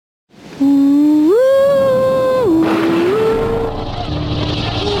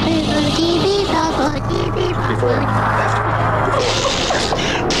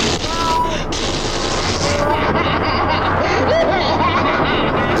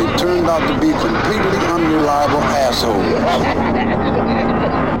out to be completely unreliable assholes.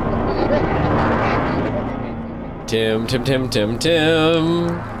 Tim.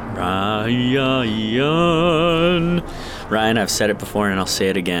 Ryan, I've said it before and I'll say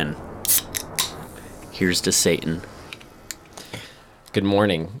it again. Here's to Satan. Good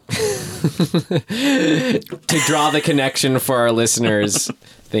morning. To draw the connection for our listeners,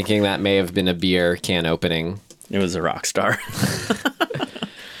 thinking that may have been a beer can opening. It was a rock star.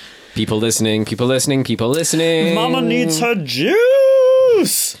 People listening. Mama needs her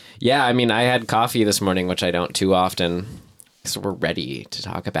juice. Yeah, I mean, I had coffee this morning, which I don't too often. So we're ready to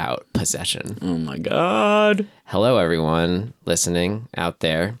talk about Possession. Oh my God. Hello, everyone listening out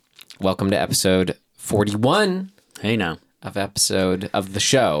there. Welcome to episode 41. Hey now. Of the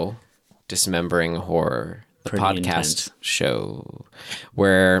show, Dismembering Horror, the Pretty podcast intense. show,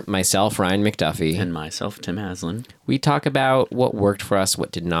 where myself, Ryan McDuffie, And myself, Tim Haslin. we talk about what worked for us,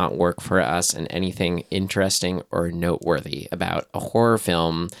 what did not work for us, and anything interesting or noteworthy about a horror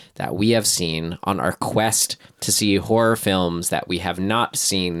film that we have seen on our quest to see horror films that we have not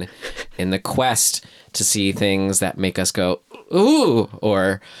seen, in the quest to see things that make us go, ooh,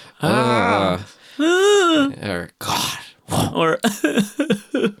 or, or God. Or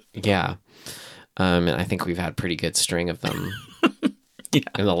Yeah. And I think we've had a pretty good string of them. Yeah.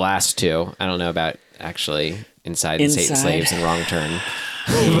 In the last two. I don't know about actually Inside. Satan Slaves and Wrong Turn.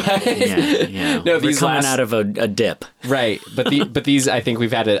 yeah. No, We're these coming last... out of a dip. Right. But these, I think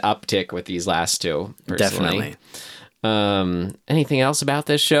we've had an uptick with these last two, personally. Definitely. Anything else about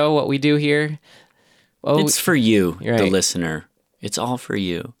this show, what we do here? Oh, It's for you, right. the listener. It's all for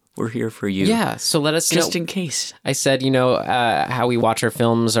you. We're here for you. Yeah, so let us know. Just in case. I said, how we watch our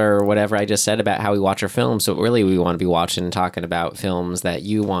films or whatever I just said about how we watch our films. So really we want to be watching and talking about films that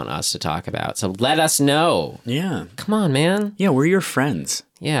you want us to talk about. So let us know. Yeah. Come on, man. Yeah, we're your friends.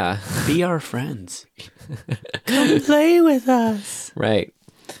 Yeah. Be our friends. Come play with us. Right.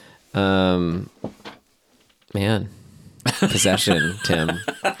 Man. Possession, Tim.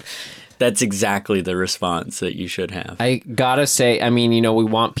 That's exactly the response that you should have. I gotta say, I mean, we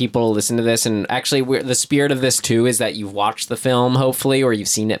want people to listen to this, and actually the spirit of this too is that you've watched the film, hopefully, or you've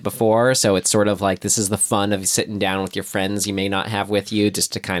seen it before, so it's sort of like this is the fun of sitting down with your friends you may not have with you,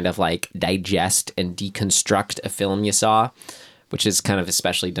 just to kind of like digest and deconstruct a film you saw, which is kind of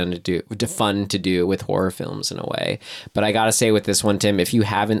especially fun to do with horror films in a way. But I gotta say with this one, Tim, if you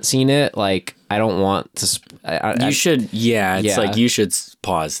haven't seen it, like, I don't want to... You should, it's like you should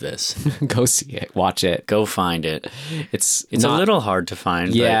pause this. Go see it, watch it. Go find it. It's not, a little hard to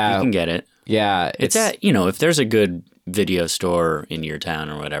find, but you can get it. Yeah. It's at, if there's a good video store in your town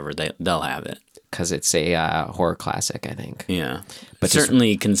or whatever, they'll have it. Because it's a horror classic, I think. Yeah. But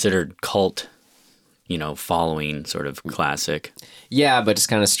certainly considered cult, following sort of classic. Yeah, but it's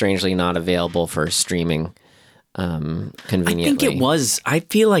kind of strangely not available for streaming conveniently. I think it was. I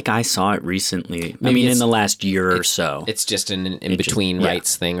feel like I saw it recently. In the last year or so. It's just an in-between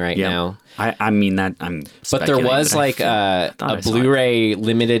rights thing now. I mean that I'm But there was like a Blu-ray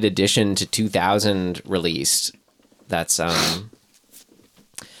limited edition to 2000 released that's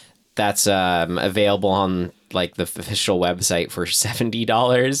available on like the official website for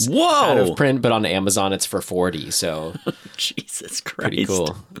 $70. Whoa! Out of print, but on Amazon it's for $40. So Jesus Christ, pretty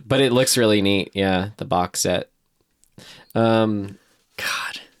cool. But it looks really neat. Yeah, the box set. God.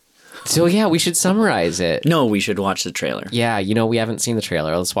 So yeah, we should summarize it. No, we should watch the trailer. Yeah, we haven't seen the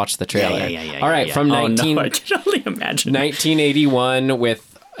trailer. Let's watch the trailer. Yeah. All right, from I can only imagine. 1981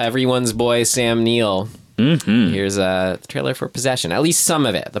 with everyone's boy Sam Neill. Mm-hmm. Here's the trailer for Possession. At least some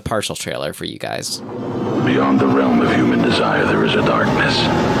of it, the partial trailer for you guys. Beyond the realm of human desire, there is a darkness.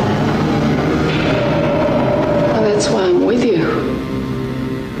 Well, that's why I'm with you.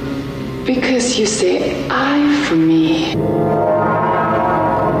 Because you say I for me.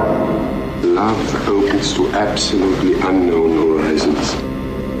 Love opens to absolutely unknown horizons.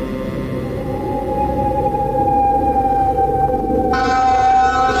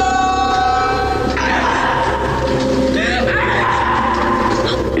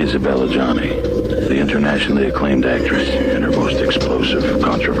 Isabella Johnny, the internationally acclaimed actress in her most explosive,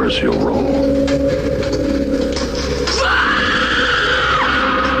 controversial role.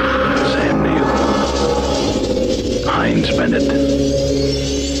 Sam Neill, Heinz Bennett,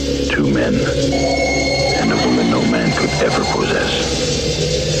 two men, and a woman no man could ever possess.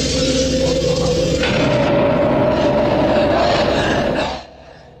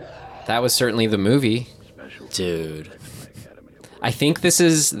 That was certainly the movie. Dude. I think this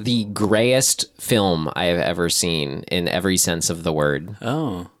is the grayest film I have ever seen in every sense of the word.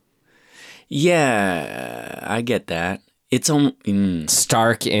 Oh. Yeah, I get that. It's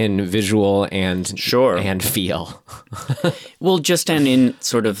stark in visual and Sure. and feel. well, just and in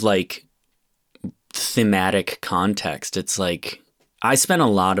sort of like thematic context, it's like I spent a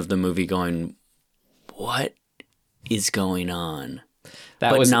lot of the movie going, "What is going on?"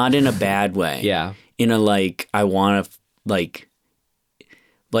 That but was not in a bad way. Yeah. In a like I want to like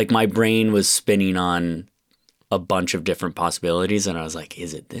my brain was spinning on a bunch of different possibilities, and I was like,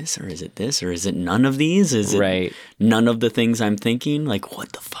 is it this or is it this or is it none of these? Is it Right. none of the things I'm thinking? Like,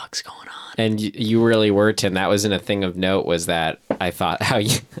 what the fuck's going on? And you really were, Tim. That wasn't a thing of note. Was that I thought I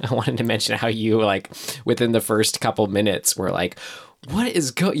wanted to mention how you like within the first couple minutes were like, what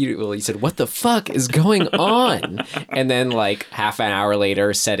is you said, what the fuck is going on? And then like half an hour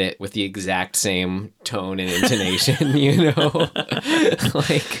later said it with the exact same tone and intonation,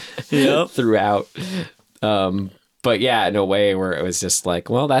 like throughout. But yeah, in a way where it was just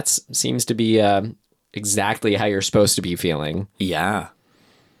like, well, seems to be exactly how you're supposed to be feeling. Yeah,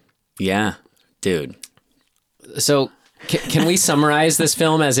 dude. So can we summarize this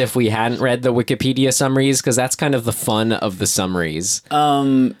film as if we hadn't read the Wikipedia summaries? Because that's kind of the fun of the summaries.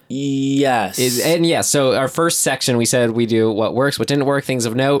 Yes. So our first section, we said we do what works, what didn't work, things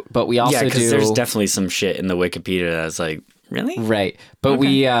of note, but we also because there's definitely some shit in the Wikipedia that's like, really? Right. But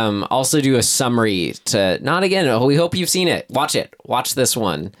we also do a summary to, not again, we hope you've seen it. Watch it. Watch this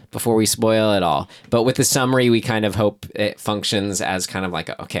one before we spoil it all. But with the summary, we kind of hope it functions as kind of like,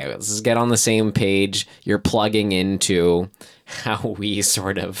 okay, let's just get on the same page. You're plugging into how we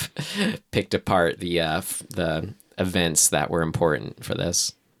sort of picked apart the events that were important for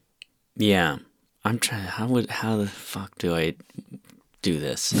this. Yeah. I'm trying, how the fuck do I do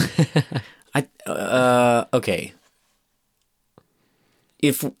this? Okay.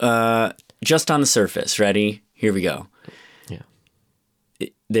 If just on the surface, ready? Here we go. Yeah.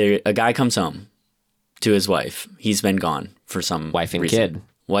 A guy comes home to his wife. He's been gone for some wife and reason. kid.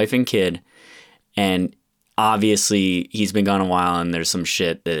 Wife and kid, and obviously he's been gone a while, and there's some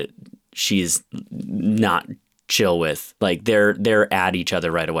shit that she's not chill with. Like they're at each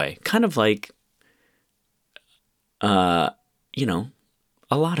other right away, kind of like, a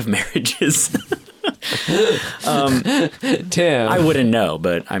lot of marriages. Tim, I wouldn't know,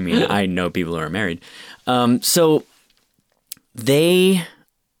 but I mean, I know people who are married. So they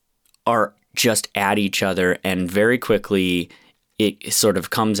are just at each other, and very quickly it sort of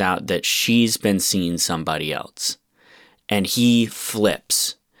comes out that she's been seeing somebody else, and he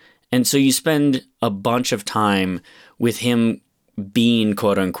flips. And so you spend a bunch of time with him being,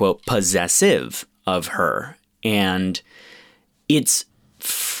 quote unquote, possessive of her. And it's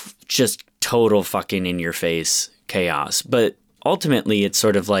just total fucking in your face chaos. But ultimately, it's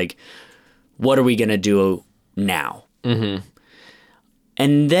sort of like, what are we going to do now? Mm-hmm.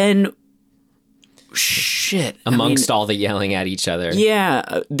 And then, shit. Amongst all the yelling at each other.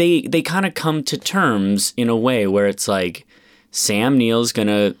 Yeah, they kind of come to terms in a way where it's like, Sam Neill's going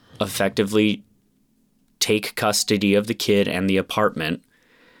to effectively take custody of the kid and the apartment,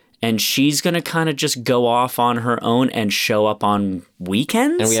 and she's going to kind of just go off on her own and show up on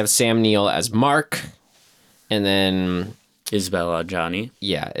weekends. And we have Sam Neill as Mark, and then Isabella Johnny.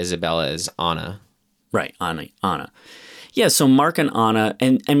 Yeah, Isabella is Anna. Right, Anna. Yeah, so Mark and Anna,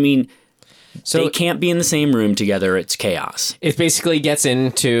 and I mean, so they can't be in the same room together. It's chaos. It basically gets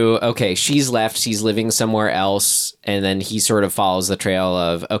into, okay, she's left, she's living somewhere else, and then he sort of follows the trail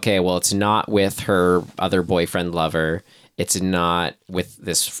of, okay, well, it's not with her other boyfriend lover. It's not with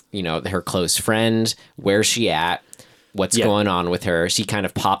this, her close friend. Where's she at? What's going on with her? She kind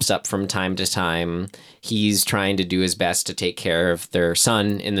of pops up from time to time. He's trying to do his best to take care of their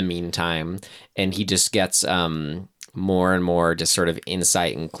son in the meantime, and he just gets more and more just sort of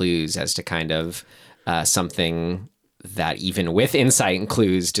insight and clues as to kind of something that even with insight and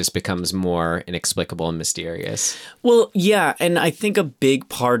clues just becomes more inexplicable and mysterious. Well, yeah, and I think a big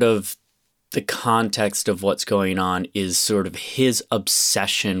part of the context of what's going on is sort of his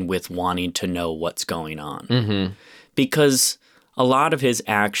obsession with wanting to know what's going on. Mm-hmm. Because a lot of his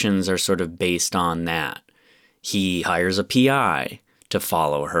actions are sort of based on that. He hires a PI to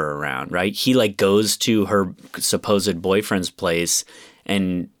follow her around, right? He goes to her supposed boyfriend's place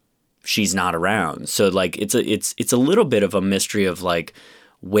and she's not around. So it's a little bit of a mystery of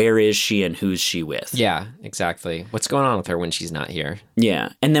where is she and who's she with? Yeah, exactly. What's going on with her when she's not here?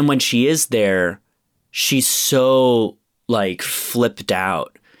 Yeah. And then when she is there, she's so flipped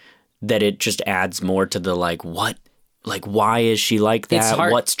out that it just adds more to the what like, why is she like that? It's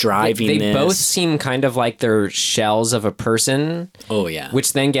hard. What's driving they this? both seem kind of like they're shells of a person. Oh yeah.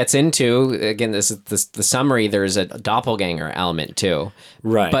 Which then gets into, again, this is the summary. There's a doppelganger element too,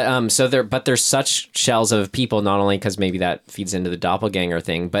 Right. But there's such shells of people. Not only because maybe that feeds into the doppelganger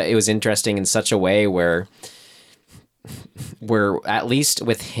thing, but it was interesting in such a way where at least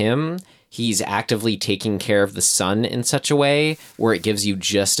with him, he's actively taking care of the son in such a way where it gives you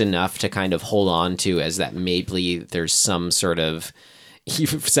just enough to kind of hold on to, as that maybe there's some sort of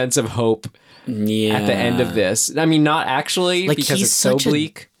sense of hope yeah. at the end of this. I mean, not actually, like, because he's it's so such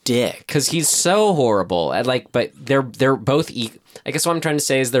bleak. Dick. Because he's so horrible. And but they're both. I guess what I'm trying to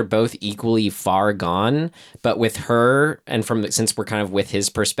say is they're both equally far gone. But with her, and since we're kind of with his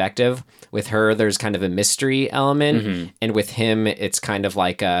perspective, with her, there's kind of a mystery element, and with him, it's kind of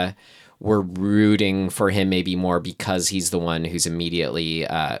like we're rooting for him maybe more because he's the one who's immediately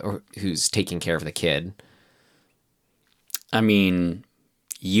or who's taking care of the kid. I mean,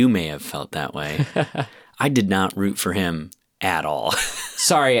 you may have felt that way. I did not root for him at all.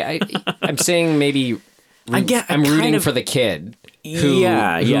 Sorry, I'm saying maybe I'm rooting for the kid. Who,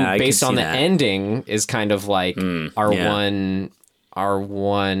 I based can on see the that. ending, is kind of like our one.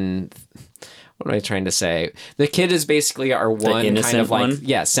 What am I trying to say? The kid is basically our one kind innocent of like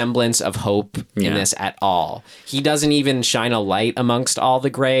one? semblance of hope in this at all. He doesn't even shine a light amongst all the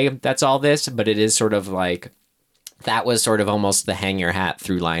gray. That's all this, but it is sort of like that was sort of almost the hang your hat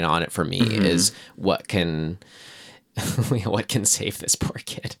through line on it for me is what can save this poor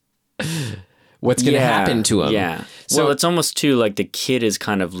kid. What's going to happen to him? Yeah. So Well, it's almost too like the kid is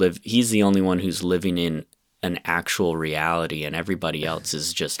kind of he's the only one who's living in an actual reality, and everybody else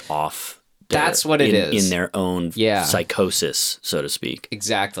is just off. That's what it is. In their own psychosis, so to speak.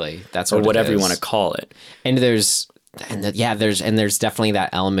 Exactly. That's Or what whatever it is. you want to call it. And there's definitely that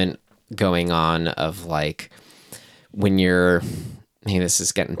element going on of like when you're, maybe this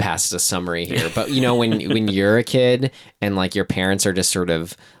is getting past a summary here, but you know, when you're a kid and like your parents are just sort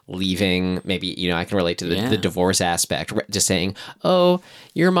of leaving, maybe, you know, I can relate to the divorce aspect, just saying, oh,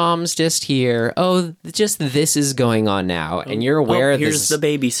 your mom's just here. Oh, just this is going on now. And you're aware here's the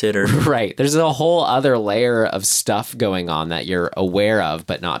babysitter. Right. There's a whole other layer of stuff going on that you're aware of,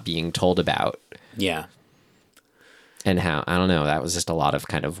 but not being told about. Yeah. And how, I don't know, that was just a lot of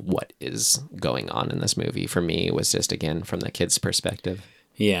kind of what is going on in this movie for me was just, again, from the kid's perspective.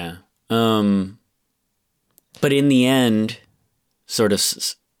 Yeah. But in the end, sort of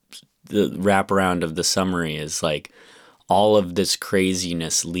the wraparound of the summary is like all of this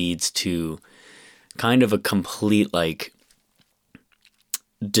craziness leads to kind of a complete like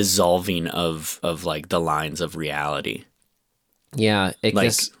dissolving of like the lines of reality. Yeah.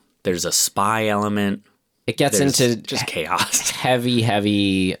 There's a spy element. It gets into just chaos. Heavy,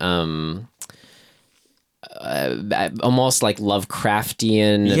 almost like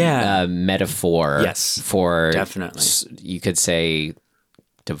Lovecraftian metaphor. Yes, for definitely. You could say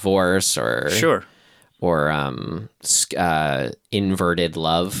divorce or sure, or inverted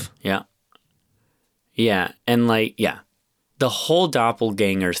love. Yeah, and the whole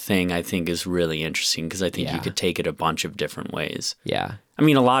doppelganger thing I think is really interesting because I think you could take it a bunch of different ways. Yeah, I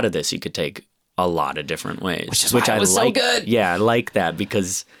mean, a lot of this you could take a lot of different ways, which I was like. So good. Yeah, I like that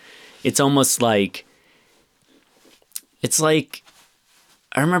because it's almost like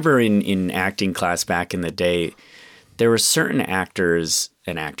I remember in acting class back in the day, there were certain actors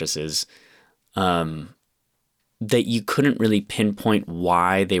and actresses that you couldn't really pinpoint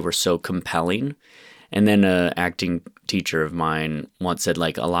why they were so compelling. And then an acting teacher of mine once said,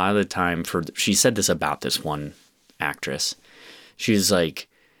 like, a lot of the time she said this about this one actress. She's like,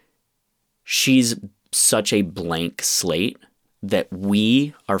 she's such a blank slate that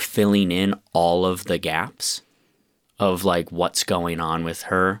we are filling in all of the gaps of like what's going on with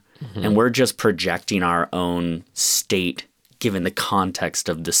her. Mm-hmm. And we're just projecting our own state, given the context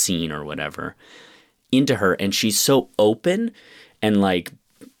of the scene or whatever, into her. And she's so open and like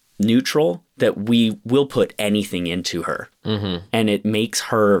neutral that we will put anything into her. Mm-hmm. And it makes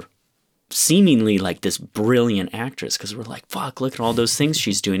her seemingly like this brilliant actress because we're like, fuck, look at all those things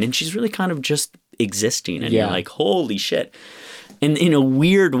she's doing. And she's really kind of just existing. And you're like, holy shit. And in a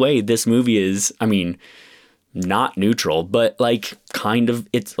weird way, this movie is, I mean, not neutral, but like kind of,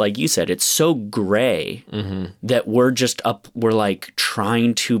 it's like you said, it's so gray that we're like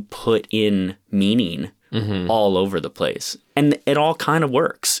trying to put in meaning all over the place. And it all kind of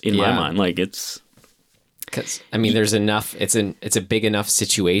works in my mind. Like it's... Because, I mean, there's enough, it's a big enough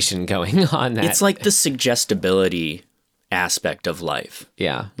situation going on that... It's like the suggestibility aspect of life.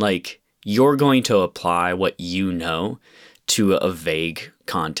 Yeah. Like, you're going to apply what you know to a vague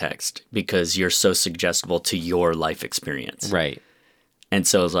context because you're so suggestible to your life experience. Right. And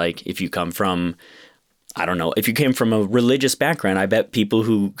so it's like, if you come from, I don't know, if you came from a religious background, I bet people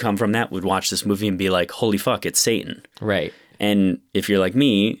who come from that would watch this movie and be like, holy fuck, it's Satan. Right. And if you're like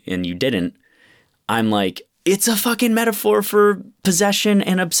me and you didn't, I'm like, it's a fucking metaphor for possession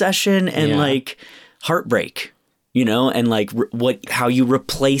and obsession and like heartbreak, you know, and like how you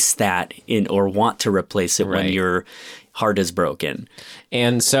replace that or want to replace it when your heart is broken.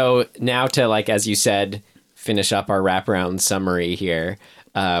 And so now to, like, as you said, finish up our wraparound summary here,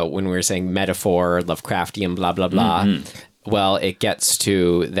 when we were saying metaphor, Lovecraftian, blah, blah, blah. Well, it gets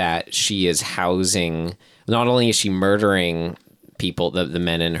to that she is housing, not only is she murdering people, the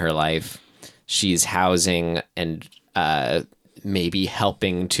men in her life, she's housing and maybe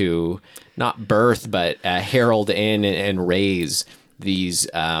helping to not birth, but herald in and raise these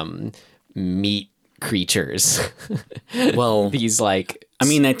meat creatures. Well, these like... I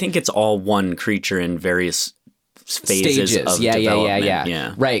mean, I think it's all one creature in various phases of development.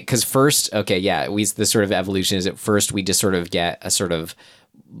 Yeah. Right, because first, the sort of evolution is at first we just sort of get a sort of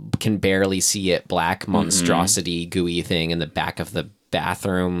can barely see it black monstrosity gooey thing in the back of the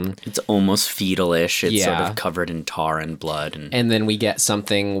bathroom. It's almost fetalish. It's sort of covered in tar and blood. And then we get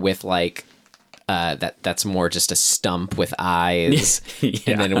something with like that's more just a stump with eyes.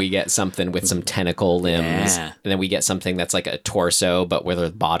 And then we get something with some tentacle limbs. And then we get something that's like a torso, but where the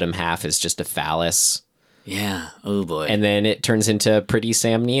bottom half is just a phallus. Yeah. Oh boy. And then it turns into Pretty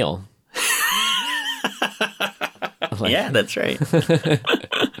Sam Neill. Yeah, that's right.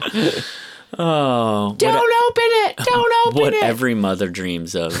 Oh, don't open it! Don't open what it! What every mother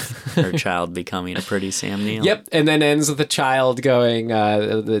dreams of her child becoming a Pretty Sam Neill. Yep, and then ends with the child going.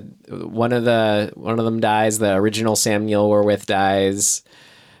 One of them dies. The original Sam Neill we're with dies,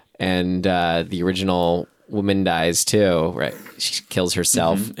 and the original woman dies too. Right, she kills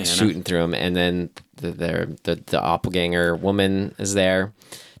herself shooting through him, and then the doppelganger woman is there,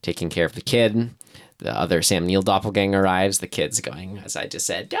 taking care of the kid. The other Sam Neill doppelganger arrives. The kid's going, as I just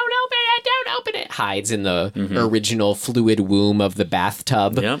said, don't open it, don't open it. Hides in the original fluid womb of the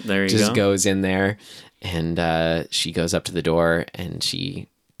bathtub. Yep, there you go. Just goes in there. And she goes up to the door and she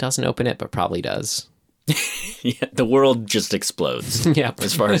doesn't open it, but probably does. Yeah, the world just explodes. Yeah.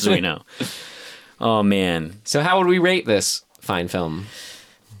 As far as we know. Oh, man. So how would we rate this fine film?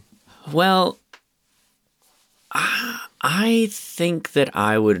 Well, I think that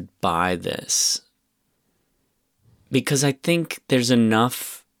I would buy this. Because I think there's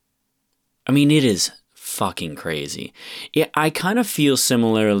enough... I mean, it is fucking crazy. I kind of feel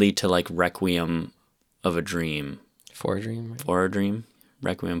similarly to like Requiem of a Dream. For a Dream? Right? For a Dream?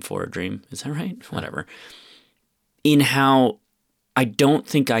 Requiem for a Dream. Is that right? Whatever. In how I don't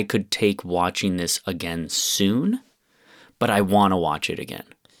think I could take watching this again soon, but I want to watch it again.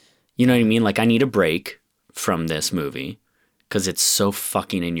 You know what I mean? Like, I need a break from this movie because it's so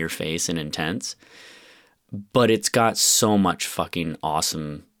fucking in your face and intense. But it's got so much fucking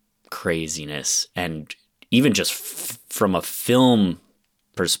awesome craziness. And even just from a film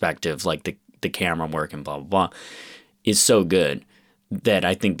perspective, like the camera work and blah, blah, blah, is so good that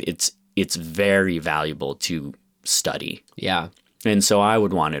I think it's very valuable to study. Yeah. And so I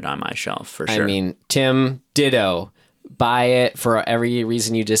would want it on my shelf for sure. I mean, Tim, ditto. Buy it for every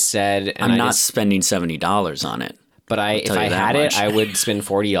reason you just said. And I'm not spending $70 on it. But if I had it, I would spend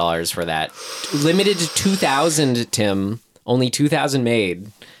 $40 for that. Limited to 2,000, Tim. Only 2,000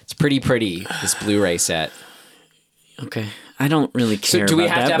 made. It's pretty, this Blu-ray set. Okay. I don't really care about that. So do we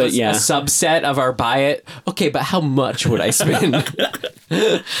have to have a subset of our buy it? Okay, but how much would I spend?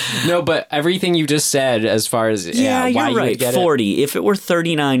 No, but everything you just said as far as why you're right. You would get 40. If it were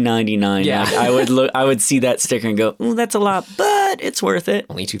 $39.99, I would see that sticker and go, "Ooh, that's a lot, but it's worth it."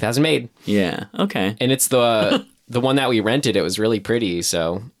 Only 2,000 made. Yeah. Okay. And it's the one that we rented. It was really pretty.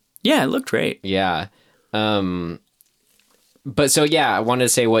 So yeah, it looked great. Yeah. But so, yeah, I wanted to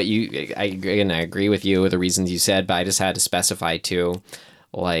say I agree with you with the reasons you said, but I just had to specify too,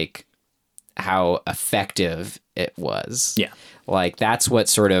 like how effective it was. Yeah. Like that's what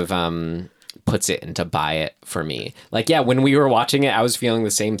sort of puts it into buy it for me. Like, yeah, when we were watching it, I was feeling the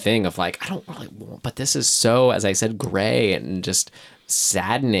same thing of like, I don't really want, but this is so, as I said, gray and just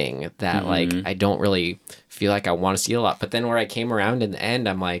saddening that like, I don't really feel like I want to see a lot. But then where I came around in the end,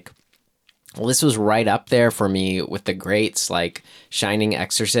 I'm like, well, this was right up there for me with the greats, like Shining,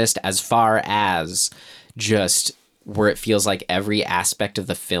 Exorcist, as far as just where it feels like every aspect of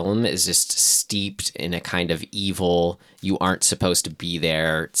the film is just steeped in a kind of evil, you aren't supposed to be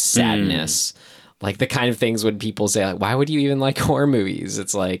there, sadness. Like the kind of things when people say, like, why would you even like horror movies?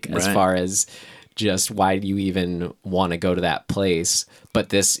 It's like, as far as just why do you even want to go to that place? but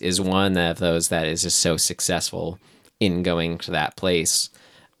this is one of those that is just so successful in going to that place.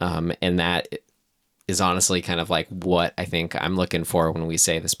 And that is honestly kind of like what I think I'm looking for when we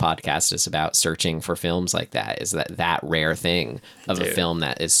say this podcast is about searching for films like that, is that rare thing of a film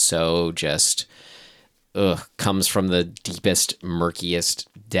that is so just comes from the deepest, murkiest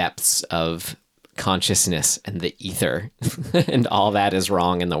depths of consciousness and the ether and all that is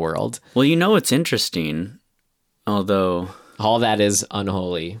wrong in the world. Well, you know, it's interesting, although all that is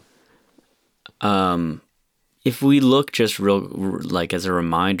unholy. If we look just like as a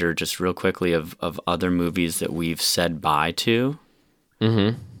reminder, just real quickly of other movies that we've said bye to.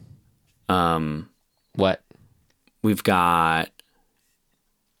 What? We've got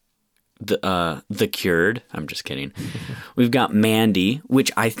The Cured. I'm just kidding. We've got Mandy,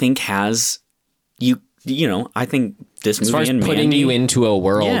 which I think has you know, I think this as movie far as and putting Mandy, you into a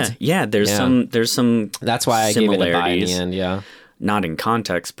world. Yeah. There's some. That's why I gave it a bye in the end. Yeah. Not in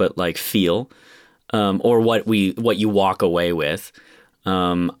context, but like feel. Or what you walk away with.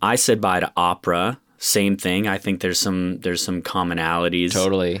 I said bye to Opera. Same thing. I think there's some commonalities.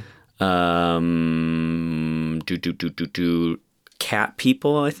 Totally. Cat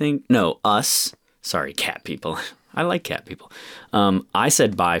People, I think. No, Us. Sorry, Cat People. I like Cat People. I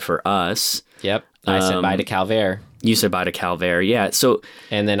said bye for Us. Yep. I said bye to Calvert. You said bye to Calvert. Yeah. So.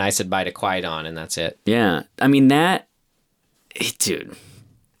 And then I said bye to Qui-Gon, and that's it. Yeah. I mean dude.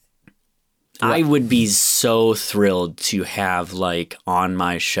 I would be so thrilled to have, like, on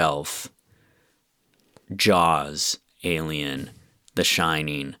my shelf, Jaws, Alien, The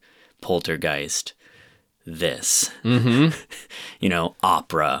Shining, Poltergeist, this. You know,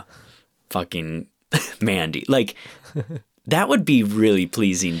 Opera, fucking Mandy. Like, that would be really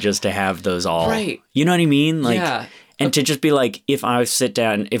pleasing just to have those all. Right. You know what I mean? Like, yeah. And to just be like, if I sit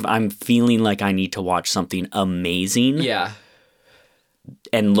down, if I'm feeling like I need to watch something amazing. Yeah.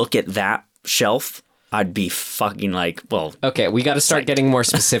 And look at that shelf, I'd be fucking like, well. Okay, we got to start getting more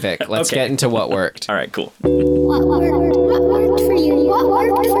specific. Let's get into what worked. All right, cool. What worked for you? What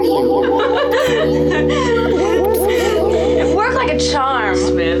worked for you? It worked like a charm,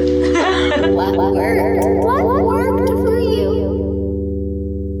 Smith. What worked for you?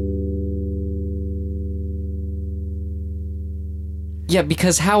 Yeah,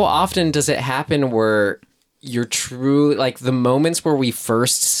 because how often does it happen where you're true, like the moments where we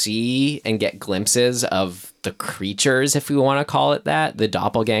first see and get glimpses of the creatures, if we want to call it that, the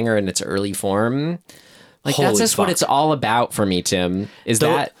doppelganger in its early form. Like, Holy that's just fuck. what it's all about for me, Tim. Is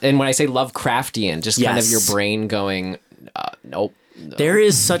that, and when I say Lovecraftian, just kind of your brain going, nope. No. There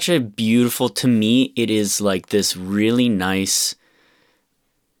is such a beautiful, to me, it is like this really nice,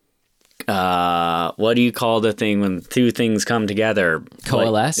 what do you call the thing when two things come together?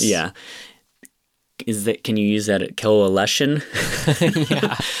 Coalesce? Like, yeah. Can you use that at coalition?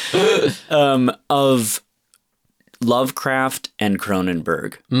 Yeah. Of Lovecraft and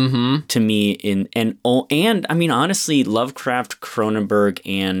Cronenberg. To me, and I mean, honestly, Lovecraft, Cronenberg,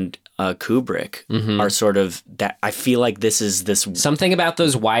 and Kubrick are sort of that. I feel like this is something about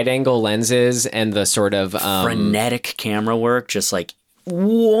those wide angle lenses and the sort of frenetic camera work, just like,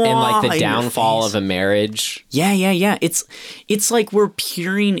 whoa, and like the downfall of a marriage. Yeah. It's like we're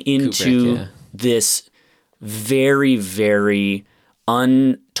peering into Kubrick, this very, very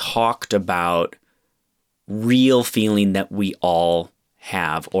untalked about real feeling that we all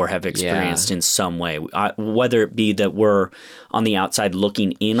have or have experienced in some way, whether it be that we're on the outside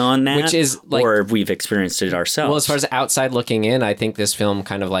looking in on that, which is like, or we've experienced it ourselves. Well, as far as outside looking in, I think this film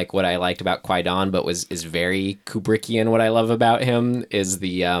kind of like what I liked about Qui-Gon, but is very Kubrickian. What I love about him is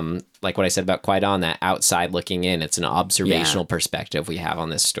the like what I said about Qui-Gon, that outside looking in. It's an observational perspective we have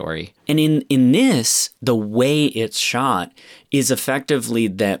on this story. And in this, the way it's shot is effectively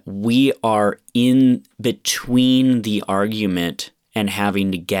that we are in between the argument and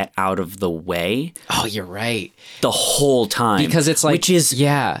having to get out of the way. Oh, you're right. The whole time. Because it's like, which is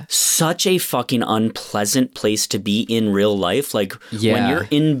yeah, such a fucking unpleasant place to be in real life. Like when you're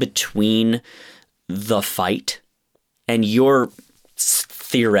in between the fight and you're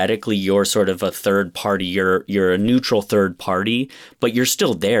theoretically you're sort of a third party, you're a neutral third party, but you're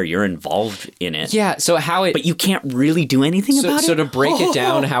still there, you're involved in it. Yeah, so how it... But you can't really do anything about it? So to break it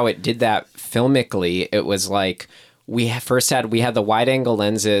down how it did that filmically, it was like... We had the wide angle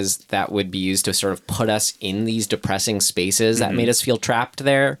lenses that would be used to sort of put us in these depressing spaces that made us feel trapped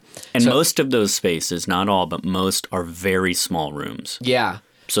there. And most of those spaces, not all, but most are very small rooms. Yeah.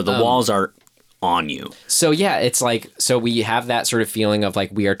 So the walls are on you. So yeah, it's like, so we have that sort of feeling of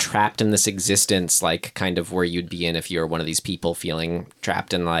like we are trapped in this existence, like kind of where you'd be in if you're one of these people feeling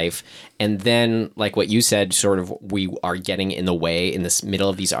trapped in life. And then like what you said, sort of we are getting in the way in this middle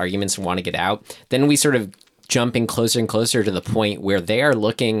of these arguments and want to get out. Then we sort of jumping closer and closer to the point where they are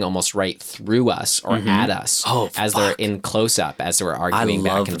looking almost right through us or at us as they're in close-up, as we're arguing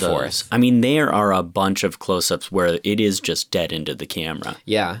back and forth. I mean, there are a bunch of close-ups where it is just dead into the camera.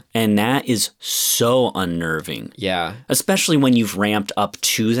 Yeah. And that is so unnerving. Yeah. Especially when you've ramped up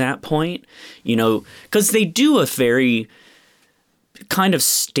to that point, you know, because they do a very kind of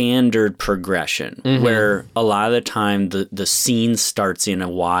standard progression where a lot of the time the scene starts in a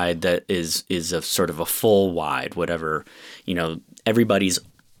wide that is a sort of a full wide, whatever, you know, everybody's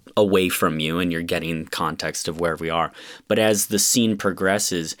away from you and you're getting context of where we are. But as the scene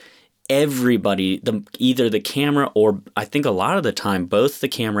progresses, everybody, either the camera or I think a lot of the time, both the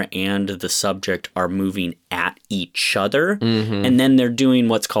camera and the subject are moving at each other. And then they're doing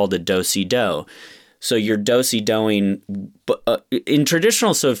what's called a do-si-do. So you're do-si-doing in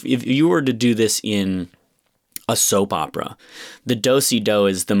traditional. So if you were to do this in a soap opera, the do-si-do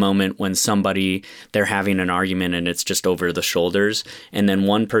is the moment when they're having an argument and it's just over the shoulders. And then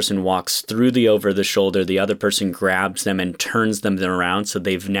one person walks through the over the shoulder. The other person grabs them and turns them around. So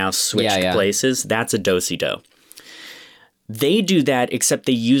they've now switched places. That's a do-si-do. They do that, except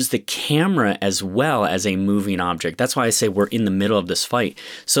they use the camera as well as a moving object. That's why I say we're in the middle of this fight.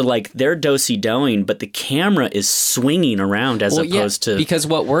 So, like, they're do-si-doing, but the camera is swinging around as opposed to because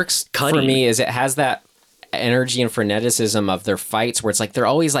what works cutting. For me is it has that energy and freneticism of their fights where it's like they're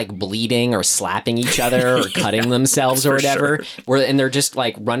always like bleeding or slapping each other or cutting themselves or whatever. And they're just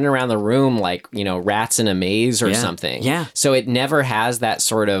like running around the room like, you know, rats in a maze or something. Yeah. So it never has that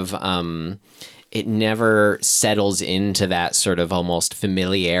sort of... it never settles into that sort of almost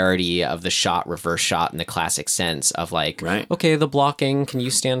familiarity of the shot, reverse shot in the classic sense of like, okay, the blocking, can you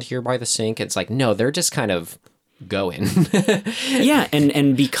stand here by the sink? It's like, no, they're just kind of going. Yeah,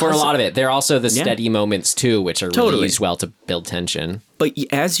 and because... For a lot of it. They're also the steady moments too, which are really used well to build tension. But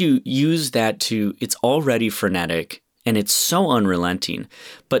as you use that it's already frenetic and it's so unrelenting,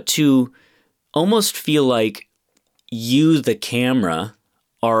 but to almost feel like you, the camera,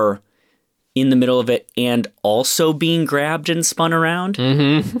 are... in the middle of it and also being grabbed and spun around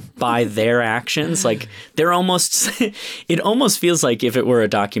by their actions. Like they're almost, it almost feels like if it were a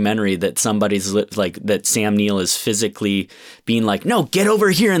documentary that somebody's like, that Sam Neill is physically being like, no, get over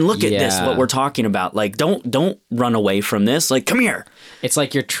here and look at this, what we're talking about. Like, don't run away from this. Like, come here. It's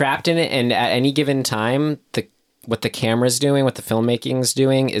like you're trapped in it. And at any given time, what the camera's doing, what the filmmaking's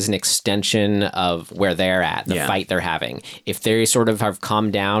doing is an extension of where they're at, the fight they're having. If they sort of have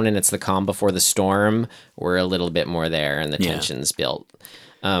calmed down and it's the calm before the storm, we're a little bit more there and the tension's built.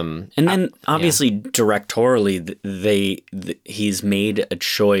 And then obviously directorially, he's made a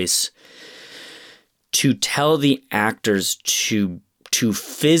choice to tell the actors to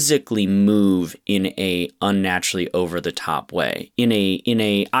physically move in a unnaturally over the top way. In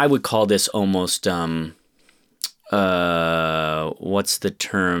a I would call this almost what's the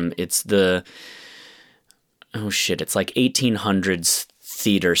term? It's it's like 1800s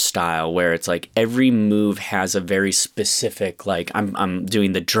theater style where it's like every move has a very specific, like I'm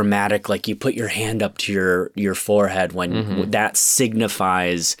doing the dramatic, like you put your hand up to your forehead when that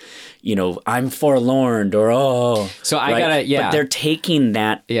signifies, you know, I'm forlorn or So I gotta, But they're taking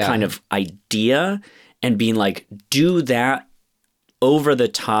that kind of idea and being like, do that over the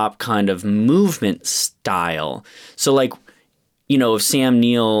top kind of movement style. So like, you know, if Sam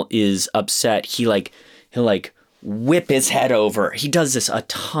Neill is upset, he'll whip his head over. He does this a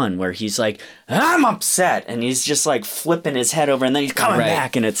ton where he's like, I'm upset. And he's just like flipping his head over and then he's coming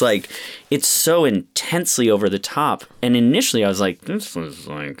back. And it's like, it's so intensely over the top. And initially I was like, this was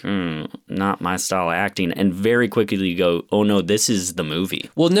like, not my style of acting. And very quickly you go, oh no, this is the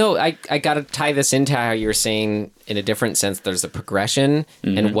movie. Well, no, I got to tie this into how you were saying in a different sense, there's a progression.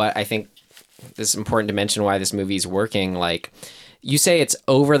 And what I think this is important to mention why this movie is working. Like, you say it's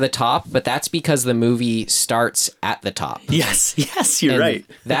over the top, but that's because the movie starts at the top. Yes, you're right.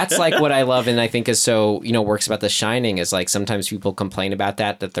 That's like what I love and I think is so, you know, works about The Shining is like sometimes people complain about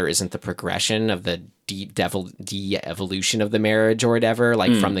that there isn't the progression of the de-evolution of the marriage or whatever,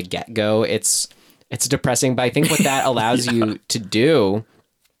 like from the get-go. It's depressing, but I think what that allows you to do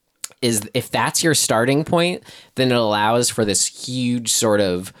is if that's your starting point, then it allows for this huge sort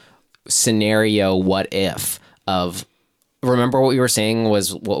of scenario what if of... Remember what we were saying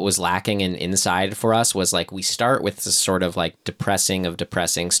was what was lacking in Inside for us was like we start with this sort of like depressing,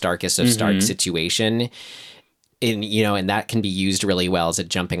 starkest of stark situation. and that can be used really well as a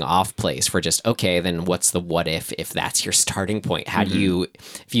jumping off place for just, okay, then what's the what if that's your starting point? How do you,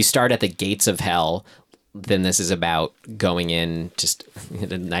 if you start at the gates of hell, then this is about going in just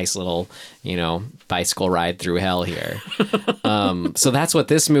a nice little, bicycle ride through hell here. So that's what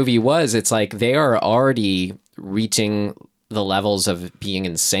this movie was. It's like they are already reaching the levels of being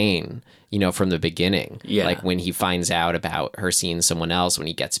insane, from the beginning. Yeah. Like when he finds out about her seeing someone else when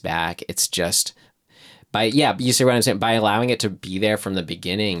he gets back, it's just... you see what I'm saying? By allowing it to be there from the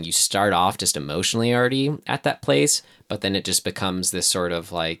beginning, you start off just emotionally already at that place, but then it just becomes this sort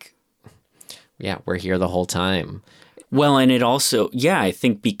of like, we're here the whole time. Well, and it also, I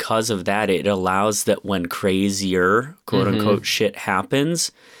think because of that, it allows that when crazier, quote unquote, shit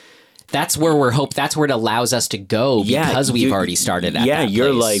happens. That's where that's where it allows us to go because we've already started at that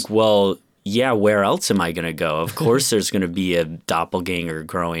you're place. like, well, where else am I going to go? Of course there's going to be a doppelganger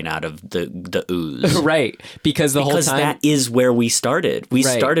growing out of the ooze. Right. Because whole time... that is where we started. We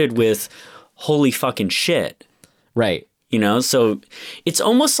started with holy fucking shit. Right. So it's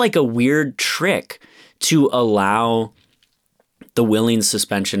almost like a weird trick to allow the willing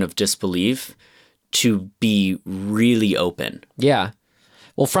suspension of disbelief to be really open. Yeah.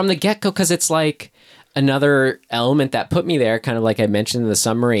 Well, from the get-go, because it's like... Another element that put me there, kind of like I mentioned in the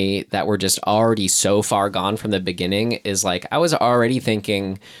summary, that we're just already so far gone from the beginning, is like I was already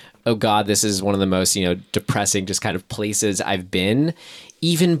thinking, oh God, this is one of the most, depressing just kind of places I've been,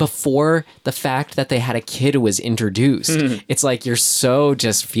 even before the fact that they had a kid was introduced. It's like you're so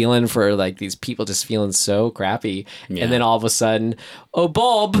just feeling for like these people just feeling so crappy. Yeah. And then all of a sudden, oh,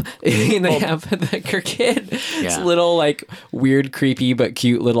 Bob, and they have their kid. This little like weird, creepy, but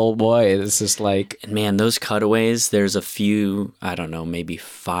cute little boy. It's just like... And man, those cutaways, there's a few, I don't know, maybe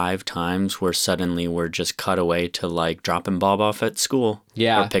 5 times where suddenly we're just cut away to like dropping Bob off at school.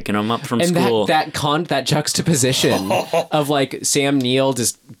 Yeah. Or picking him up from and school. That juxtaposition of like Sam Neill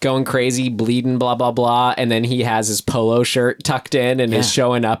just going crazy, bleeding, blah, blah, blah. And then he has his polo shirt tucked in and is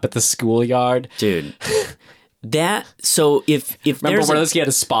showing up at the schoolyard. Dude. So if remember where he had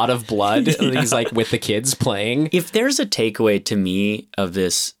a spot of blood and he's like with the kids playing. If there's a takeaway to me of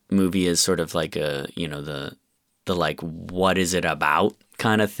this movie is sort of like a, the like, what is it about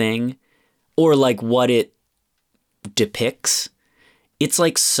kind of thing, or like what it depicts, it's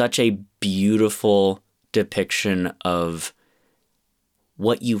like such a beautiful depiction of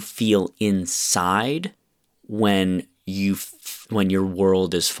what you feel inside when your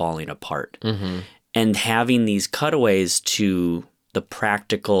world is falling apart. And having these cutaways to the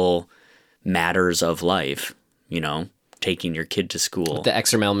practical matters of life, taking your kid to school. The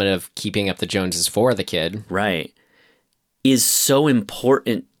extra element of keeping up the Joneses for the kid. Right. Is so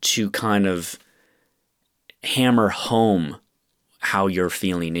important to kind of hammer home how you're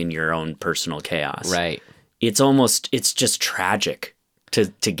feeling in your own personal chaos. Right. It's just tragic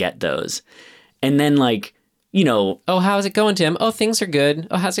to get those. And then like, oh, how's it going, Tim? Oh, things are good.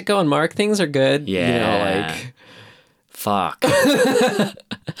 Oh, how's it going, Mark? Things are good. Yeah. Fuck.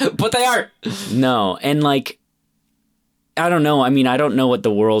 But they aren't. No. And like, I don't know. I mean, I don't know what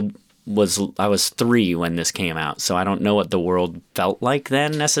the world was. I was 3 when this came out, so I don't know what the world felt like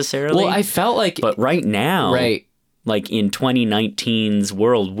then necessarily. Well, I felt like... But right now, like in 2019's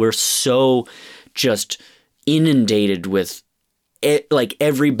world, we're so just inundated with like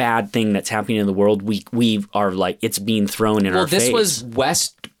every bad thing that's happening in the world, we are like, it's being thrown in our face. Well, this was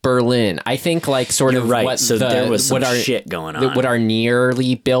West Berlin. I think like sort of right. what so there was some shit going on. What our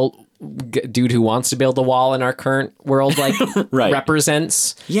nearly built dude who wants to build a wall in our current world like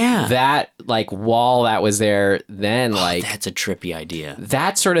represents. Yeah. That like wall that was there then, like that's a trippy idea.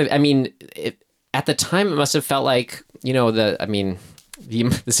 That sort of, I mean, at the time it must have felt like, the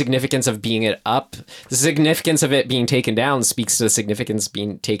significance of being it up, the significance of it being taken down speaks to the significance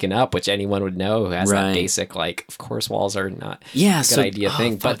being taken up, which anyone would know who has that basic, like, of course walls are not a good idea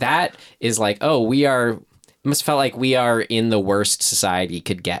thing. But that is like, it must have felt like we are in the worst society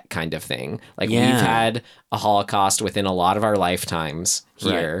could get kind of thing. Like we've had a Holocaust within a lot of our lifetimes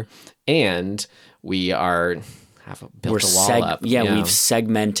here, and we are... built a wall up. Yeah, we've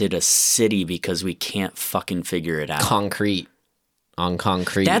segmented a city because we can't fucking figure it out. Concrete.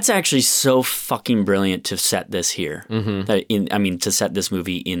 That's actually so fucking brilliant to set this here. Mm-hmm. To set this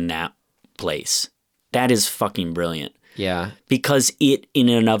movie in that place. That is fucking brilliant. Yeah. Because it, in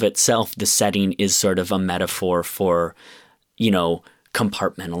and of itself, the setting is sort of a metaphor for,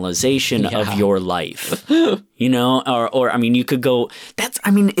 compartmentalization of your life. Or you could go,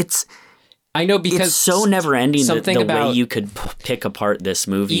 it's... I know, because it's so never ending the way you could pick apart this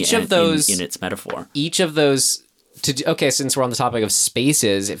movie in its metaphor. Each of those Okay, since we're on the topic of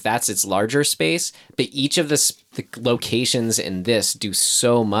spaces, if that's its larger space, but each of the locations in this do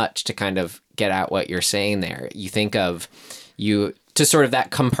so much to kind of get at what you're saying there. You think of to sort of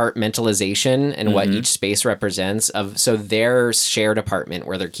that compartmentalization and what each space represents so their shared apartment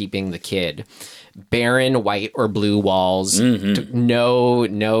where they're keeping the kid, barren white or blue walls,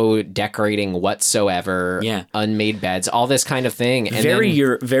 no decorating whatsoever, unmade beds, all this kind of thing. And very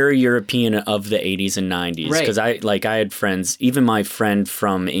European of the 80s and 90s. Because I had friends, even my friend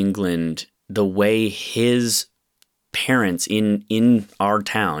from England, the way his parents in our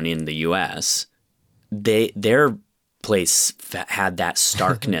town in the US, their place had that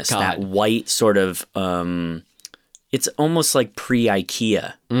starkness, that white sort of, it's almost like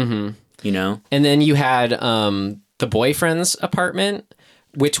pre-IKEA. You know? And then you had the boyfriend's apartment,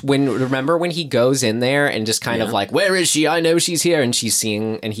 which remember when he goes in there and just kind of like, where is she? I know she's here. And he's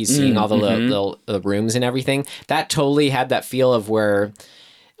seeing all the little rooms and everything. That totally had that feel of where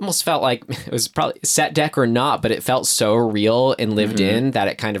almost felt like it was probably set deck or not, but it felt so real and lived in that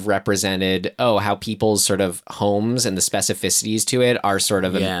it kind of represented, how people's sort of homes and the specificities to it are sort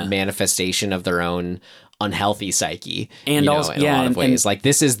of a manifestation of their own unhealthy psyche, and also in a lot of ways. Like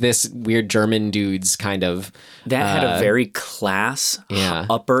this is this weird German dude's kind of that had a very class,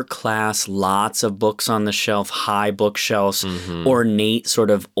 upper class, lots of books on the shelf, high bookshelves, ornate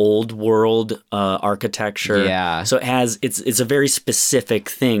sort of old world architecture. Yeah, so it's a very specific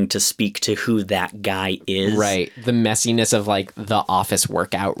thing to speak to who that guy is. Right, the messiness of like the office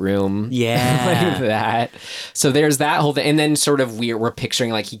workout room. Yeah, like that. So there's that whole thing, and then sort of we're picturing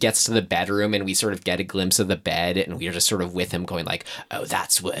like he gets to the bedroom and we sort of get a glimpse of the bed, and we're just sort of with him going like, oh,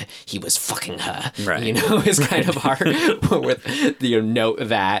 that's where he was fucking her, right? You know, it's kind of hard with note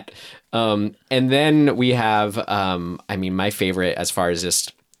that. And then we have, my favorite as far as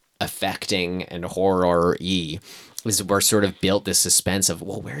just affecting and horror-y is we're sort of built this suspense of,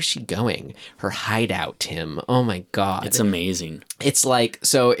 well, where is she going? Her hideout, Tim. Oh my God. It's amazing. It's like,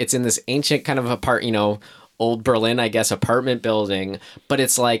 so it's in this ancient kind of old Berlin, I guess, apartment building, but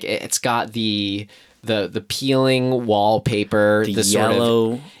it's like, it's got the peeling wallpaper, the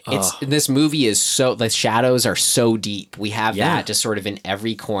yellow. This movie is so, the shadows are so deep. We have that just sort of in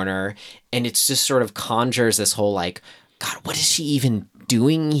every corner, and it's just sort of conjures this whole like, God, what is she even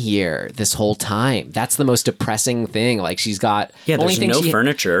doing here this whole time? That's the most depressing thing. Like she's got there's no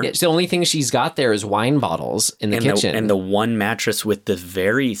furniture. The only thing she's got there is wine bottles in the kitchen, and the one mattress with the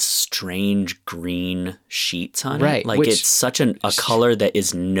very strange green sheets on it. Like it's such a color that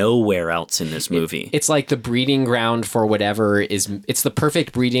is nowhere else in this movie. It's like the breeding ground for whatever is. It's the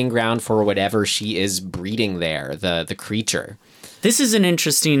perfect breeding ground for whatever she is breeding there. The creature. This is an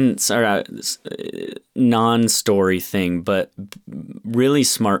interesting non-story thing, but really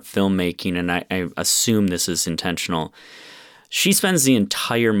smart filmmaking, and I assume this is intentional. She spends the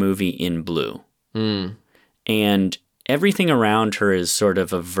entire movie in blue. And everything around her is sort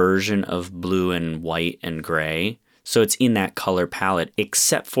of a version of blue and white and gray. So it's in that color palette,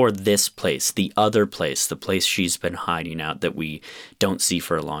 except for this place, the other place, the place she's been hiding out that we don't see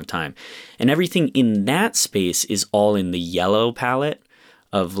for a long time. And everything in that space is all in the yellow palette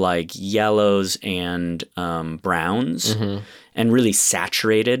of like yellows and browns and really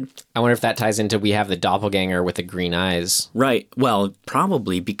saturated. I wonder if that ties into we have the doppelganger with the green eyes. Right. Well,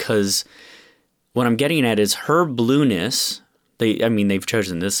 probably, because what I'm getting at is her blueness. They've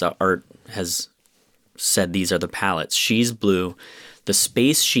chosen this. Art has said these are the palettes. She's blue. The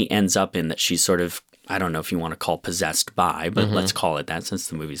space she ends up in that she's sort of, I don't know if you want to call possessed by, but let's call it that since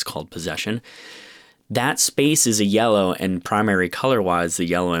the movie's called Possession. That space is a yellow, and primary color-wise, the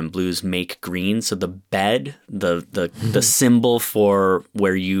yellow and blues make green. So the bed, the symbol for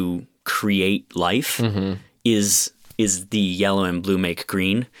where you create life is the yellow and blue make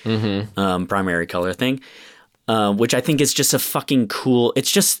green primary color thing. Which I think is just a fucking cool.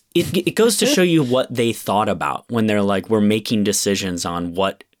 It's just it goes to show you what they thought about when they're like, we're making decisions on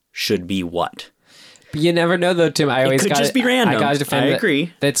what should be what. But you never know, though, Tim. It could just be random. I gotta defend. I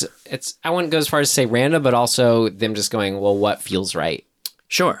agree. It's. I wouldn't go as far as to say random, but also them just going, well, what feels right?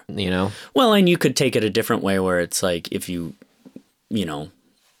 Sure. You know. Well, and you could take it a different way, where it's like if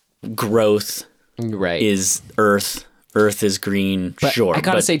growth is earth. Earth is green. But sure. I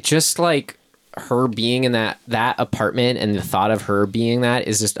gotta say, just like her being in that apartment and the thought of her being that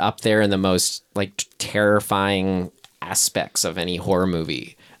is just up there in the most like terrifying aspects of any horror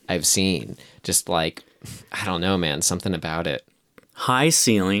movie I've seen. Just like, I don't know, man, something about it. high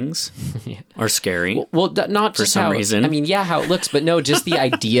ceilings are scary. Well, not for just some how, reason. I mean, yeah, how it looks, but no, just the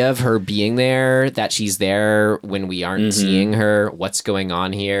idea of her being there, that she's there when we aren't seeing her, what's going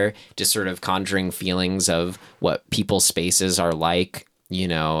on here, just sort of conjuring feelings of what people's spaces are like, you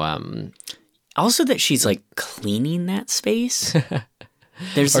know. Also that she's like cleaning that space.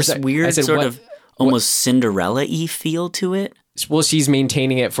 There's Or this sorry, I weird said sort what- of almost Cinderella-y feel to it. Well, she's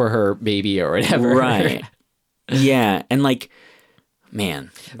maintaining it for her baby or whatever. Right. Yeah. And like,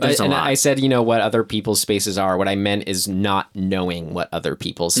 man, there's a And lot. I said, you know, what other people's spaces are. What I meant is not knowing what other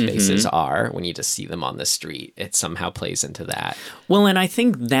people's spaces are when you just see them on the street. It somehow plays into that. Well, and I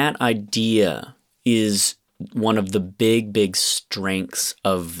think that idea is one of the big strengths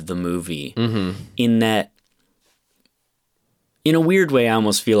of the movie in that, in a weird way, I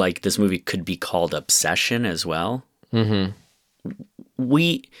almost feel like this movie could be called Obsession as well. My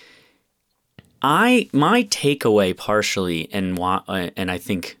takeaway partially, and I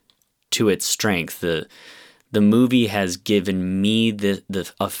think to its strength, the movie has given me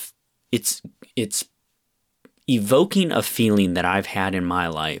it's evoking a feeling that I've had in my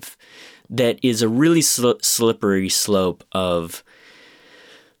life that is a really slippery slope of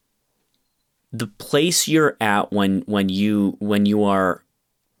the place you're at when you are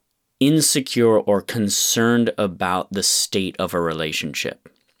insecure or concerned about the state of a relationship,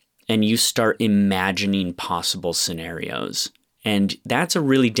 and you start imagining possible scenarios. And that's a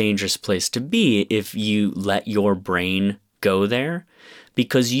really dangerous place to be if you let your brain go there,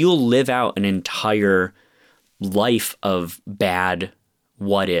 because you'll live out an entire life of bad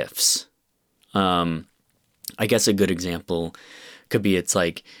what ifs. I guess a good example could be, it's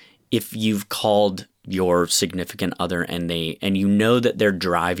like if you've called your significant other and you know that they're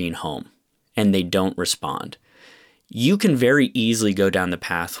driving home and they don't respond, you can very easily go down the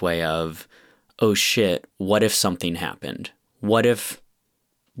pathway of, oh shit, what if something happened? What if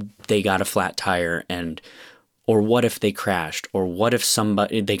they got a flat tire or what if they crashed? Or what if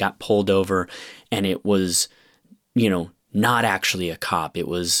they got pulled over and it was, not actually a cop, it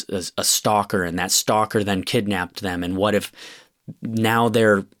was a stalker, and that stalker then kidnapped them. And what if now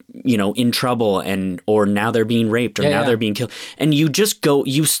they're, in trouble, or now they're being raped, or now they're being killed. And you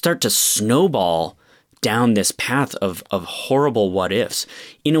start to snowball down this path of horrible what ifs.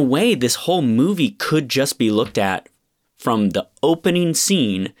 In a way, this whole movie could just be looked at from the opening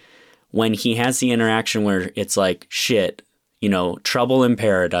scene when he has the interaction where it's like, shit, trouble in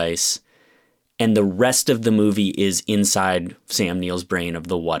paradise. And the rest of the movie is inside Sam Neill's brain of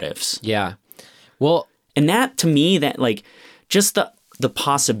the what ifs. Yeah. Well, and that, to me, that like just the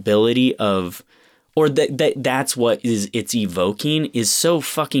possibility of, or that's what it's evoking, is so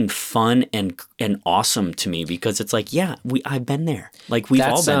fucking fun and awesome to me, because it's like, yeah, I've been there. Like, we've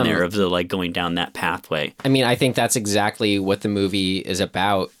all been there, of the like going down that pathway. I mean, I think that's exactly what the movie is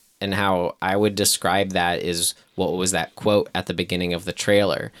about, and how I would describe that is, what was that quote at the beginning of the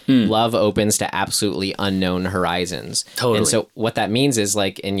trailer? Love opens to absolutely unknown horizons. Totally. And so what that means is,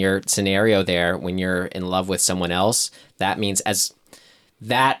 like, in your scenario there, when you're in love with someone else, that means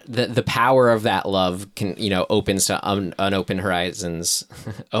the power of that love can, opens to unopened horizons,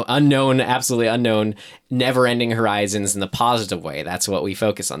 unknown, absolutely unknown, never-ending horizons in the positive way. That's what we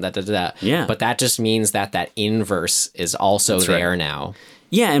focus on. Yeah. But that just means that inverse is also That's there right. now.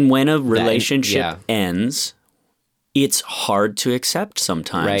 Yeah, and when a relationship ends, it's hard to accept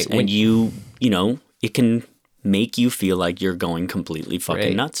sometimes. Right. And it can make you feel like you're going completely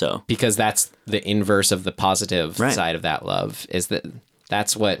fucking nutso. Because that's the inverse of the positive Right. side of that love, is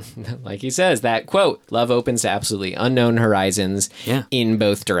that's what, like he says, that quote, love opens to absolutely unknown horizons in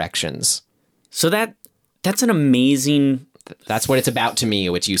both directions. So that's an amazing... That's what it's about to me,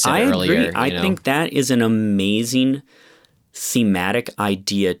 which you said I earlier. agree. I think that is an amazing thematic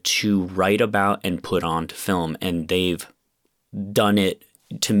idea to write about and put onto film, and they've done it,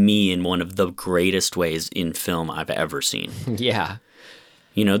 to me, in one of the greatest ways in film I've ever seen. Yeah.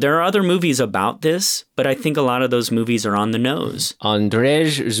 There are other movies about this, but I think a lot of those movies are on the nose.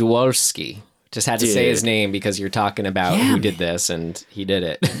 Andrzej Zwolski. Just had to say his Dude. name because you're talking about who did this, and he did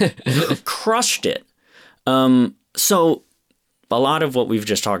it. Crushed it. So a lot of what we've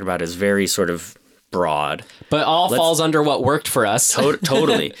just talked about is very sort of broad. But falls under what worked for us.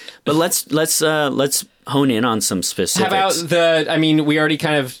 Totally. But let's hone in on some specifics. How about we already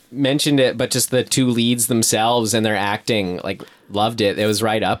kind of mentioned it, but just the two leads themselves and their acting, like, loved it. It was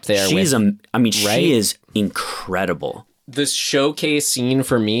right up there. She is incredible. The showcase scene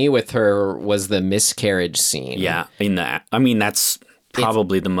for me with her was the miscarriage scene. Yeah, that's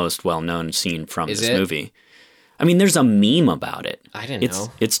probably the most well-known scene from this movie. I mean, there's a meme about it. I didn't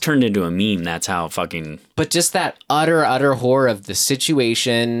know. It's turned into a meme. That's how fucking... But just that utter horror of the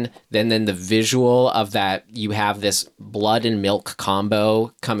situation, then the visual of that, you have this blood and milk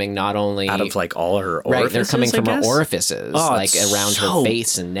combo coming not only... Out of, like, all her orifices, right, they're coming from I her guess? orifices, Oh, like, it's around so her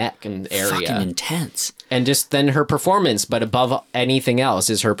face and neck and area. fucking intense. And just then her performance, but above anything else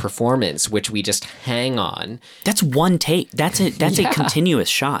is her performance, which we just hang on. That's one take. That's it. That's a continuous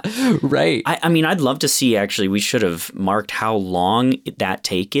shot. Right. I mean, I'd love to see, actually, we should have marked how long that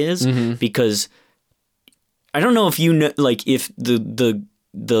take is, because I don't know if you know, like, if the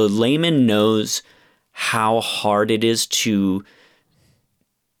layman knows how hard it is to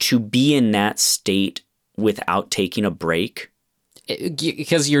be in that state without taking a break.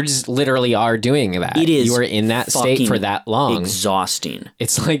 Because you're just literally are doing that. It is. You are in that state for that long. Exhausting.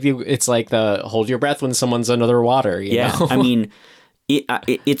 It's like the hold your breath when someone's under water. You know? I mean,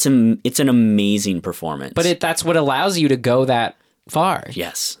 it's an amazing performance. But that's what allows you to go that far.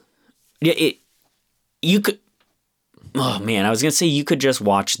 Yes. Yeah. You could. Oh man, I was gonna say you could just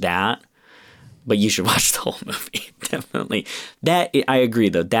watch that, but you should watch the whole movie. Definitely. I agree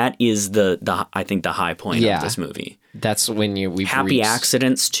though. That is the I think the high point of this movie. That's when we've happy reached...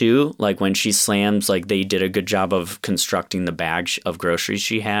 accidents too. Like when she slams, like they did a good job of constructing the bag of groceries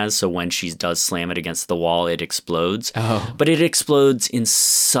she has. So when she does slam it against the wall, it explodes. Oh. But it explodes in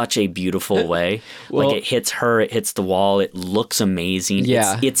such a beautiful way. Well, like it hits her, it hits the wall. It looks amazing.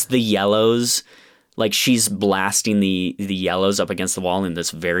 Yeah. It's the yellows. Like she's blasting the yellows up against the wall in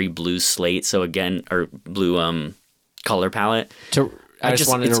this very blue slate. So again, or blue color palette. I just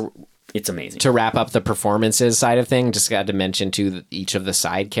wanted to... It's amazing. To wrap up the performances side of thing, just got to mention too each of the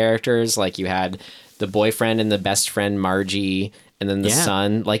side characters. Like you had the boyfriend and the best friend Margie, and then the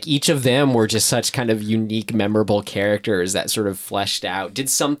son. Like each of them were just such kind of unique, memorable characters that sort of fleshed out, did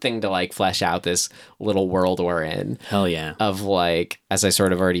something to like flesh out this little world we're in. Hell yeah. Of like, as I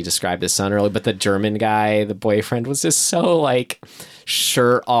sort of already described the son earlier, but the German guy, the boyfriend, was just so like...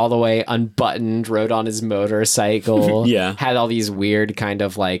 shirt all the way unbuttoned, rode on his motorcycle. Had all these weird kind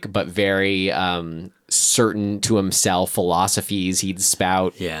of like, but very certain to himself philosophies he'd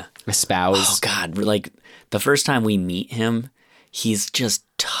espouse. Oh God. Like the first time we meet him, he's just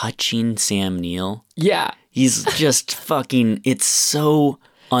touching Sam Neill. Yeah. He's just fucking, it's so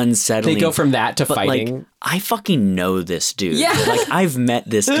unsettling. They go from that to fighting. Like, I fucking know this dude. Yeah. Like I've met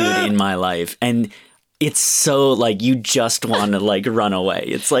this dude in my life, and it's so like you just want to like run away.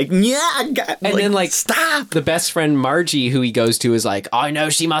 It's like, yeah, God, and then like stop. The best friend Margie, who he goes to, is like, oh, I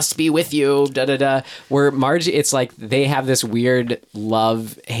know she must be with you. Da da da. Where Margie, it's like they have this weird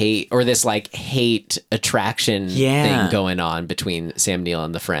love hate or this like hate attraction thing going on between Sam Neill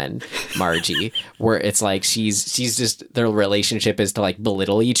and the friend Margie, where it's like she's just their relationship is to like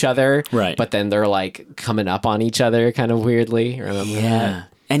belittle each other, right? But then they're like coming up on each other kind of weirdly. Remember that?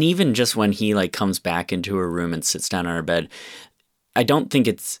 And even just when he like comes back into her room and sits down on her bed, I don't think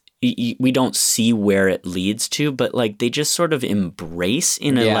we don't see where it leads to, but like they just sort of embrace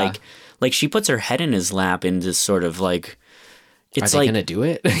in a like she puts her head in his lap in this sort of like, it's Are they like gonna do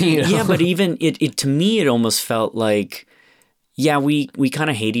it? You know? Yeah, but even it to me it almost felt like, yeah, we kind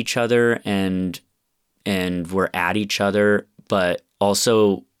of hate each other and we're at each other, but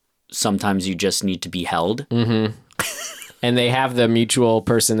also sometimes you just need to be held. Mm-hmm. And they have the mutual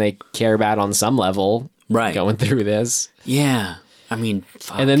person they care about on some level, right? Going through this, yeah. I mean,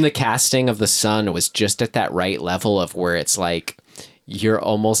 fuck. And then the casting of the son was just at that right level of where it's like you're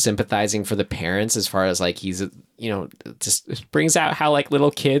almost sympathizing for the parents as far as like he's, you know, just brings out how like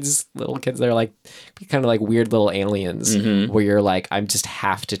little kids, they're like kind of like weird little aliens where you're like, I just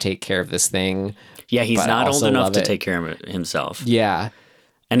have to take care of this thing. Yeah, he's not old enough to take care of himself. Yeah.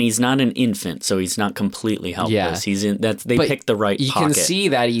 And he's not an infant, so he's not completely helpless. Yeah. He's in that they picked the right pocket. You can see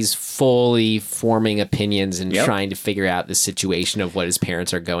that he's fully forming opinions and trying to figure out the situation of what his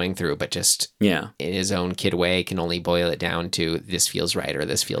parents are going through, but just in his own kid way can only boil it down to this feels right or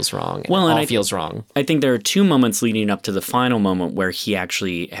this feels wrong. And all feels wrong. I think there are two moments leading up to the final moment where he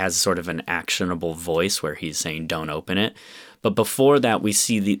actually has sort of an actionable voice where he's saying, don't open it. But before that, we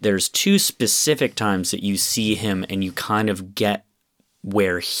see there's two specific times that you see him and you kind of get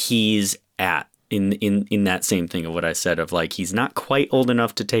where he's at in that same thing of what I said of like, he's not quite old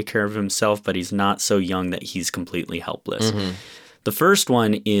enough to take care of himself, but he's not so young that he's completely helpless. Mm-hmm. The first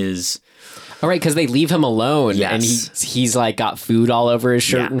one is... All right, because they leave him alone and he's like got food all over his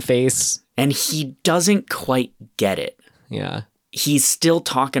shirt and face. And he doesn't quite get it. Yeah. He's still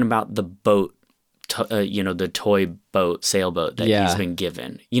talking about the boat, the toy boat, sailboat that he's been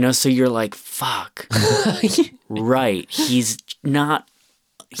given. You know, so you're like, fuck. Right. He's not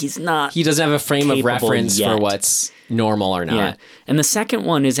He doesn't have a frame of capable reference yet. for what's normal or not. Yeah. And the second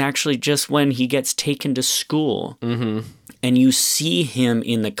one is actually just when he gets taken to school. Mm-hmm. And you see him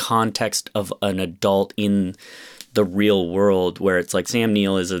in the context of an adult in the real world, where it's like Sam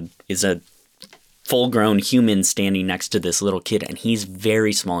Neill is a full-grown human standing next to this little kid, and he's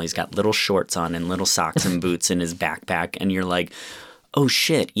very small. He's got little shorts on and little socks and boots in his backpack, and you're like, oh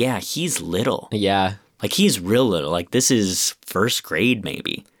shit, yeah, he's little. Yeah. Like, he's real little. Like, this is first grade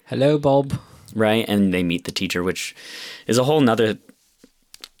maybe. Hello, Bob. Right? And they meet the teacher, which is a whole nother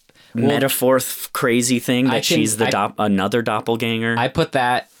metaphor crazy thing that she's another doppelganger. I put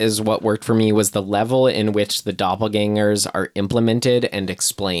that as what worked for me was the level in which the doppelgangers are implemented and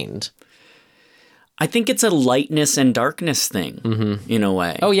explained. I think it's a lightness and darkness thing in a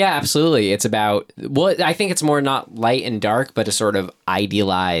way. Oh, yeah, absolutely. It's about, well, I think it's more not light and dark, but a sort of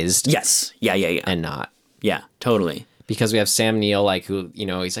idealized. Yes. Yeah. And not. Yeah, totally. Because we have Sam Neill, like, who, you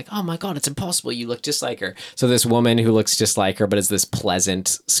know, he's like, oh my God, it's impossible. You look just like her. So this woman who looks just like her, but is this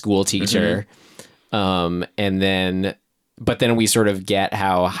pleasant school teacher. And then we sort of get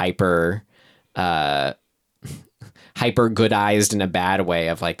how hyper good-eyed in a bad way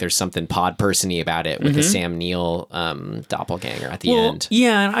of like, there's something pod person-y about it with the Sam Neill doppelganger at the end.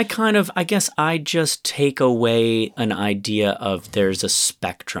 Yeah, and I guess I just take away an idea of there's a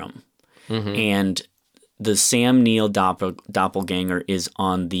spectrum. And the Sam Neill doppelganger is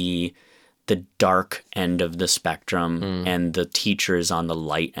on the dark end of the spectrum, and the teacher is on the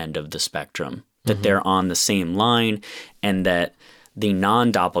light end of the spectrum. That they're on the same line, and that the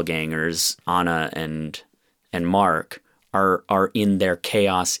non-doppelgangers, Anna and Mark, are in their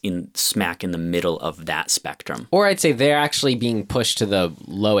chaos smack in the middle of that spectrum. Or I'd say they're actually being pushed to the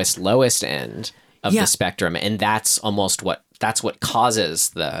lowest end of the spectrum, and that's what causes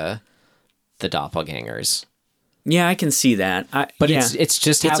the doppelgangers. Yeah, I can see that. It's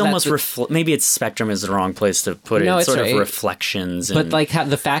just how it's almost maybe it's spectrum is the wrong place to put it. No, it's sort right. of reflections. But like how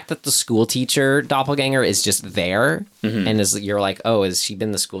the fact that the school teacher doppelganger is just there, and you're like, oh, has she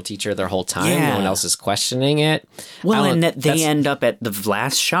been the school teacher their whole time? Yeah. No one else is questioning it. Well, and that they end up at the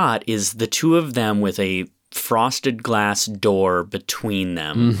last shot is the two of them with a frosted glass door between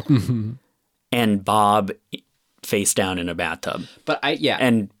them, and Bob face down in a bathtub. But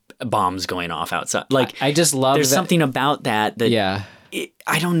and bombs going off outside. Like, I just love there's that, something about that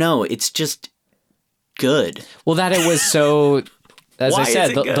I don't know. It's just good. Well, that it was so, as Why I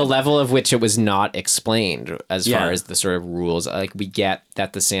said, is it good? the level of which it was not explained as Yeah. far as the sort of rules. Like, we get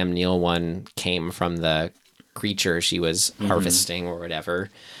that the Sam Neill one came from the creature she was harvesting or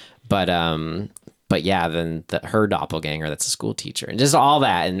whatever. But yeah, then her doppelganger, that's a school teacher, and just all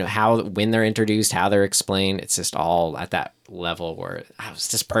that, and how when they're introduced, how they're explained, it's just all at that level where it was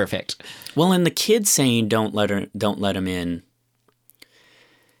just perfect. Well, and the kid saying don't let him in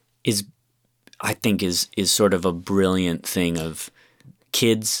I think is sort of a brilliant thing of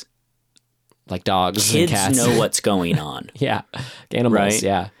kids. Like dogs and Kids cats. know what's going on. Yeah, animals. Right?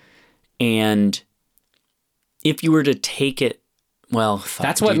 Yeah, And if you were to take it, well, fuck,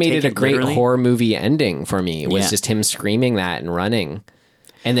 that's do what you made take it a great literally? horror movie ending for me. Was Yeah. just him screaming that and running,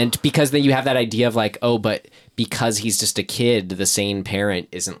 and then because then you have that idea of like, oh, but because he's just a kid, the sane parent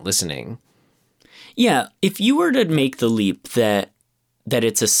isn't listening. Yeah, if you were to make the leap that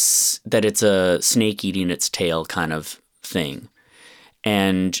it's a snake eating its tail kind of thing,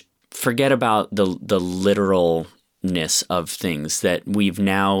 and forget about the literalness of things, that we've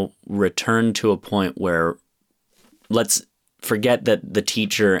now returned to a point where let's forget that the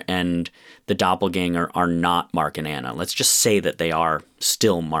teacher and the doppelganger are not Mark and Anna. Let's just say that they are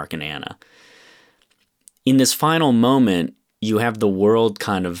still Mark and Anna. In this final moment, you have the world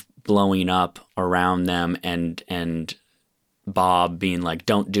kind of blowing up around them, and Bob being like,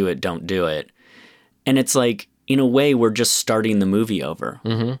 don't do it. And it's like, in a way, we're just starting the movie over,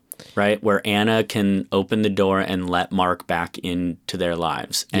 right? Where Anna can open the door and let Mark back into their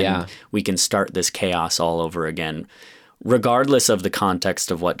lives. And we can start this chaos all over again, regardless of the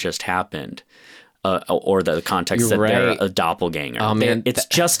context of what just happened. Or the context You're that they're right. a doppelganger. Oh, man, It's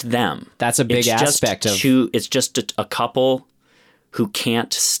just them. That's a big aspect of... It's just a couple who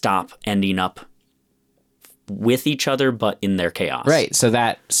can't stop ending up with each other, but in their chaos. Right. So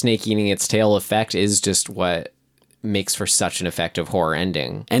that snake eating its tail effect is just what makes for such an effective horror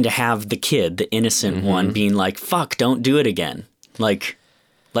ending. And to have the kid, the innocent one, being like, fuck, don't do it again. Like,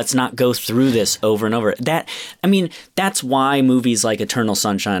 let's not go through this over and over. That's why movies like Eternal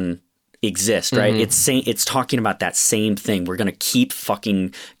Sunshine exist, right? It's talking about that same thing. We're going to keep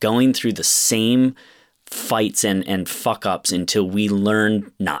fucking going through the same fights and fuck ups until we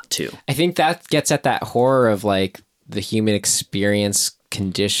learn not to. I think that gets at that horror of like the human experience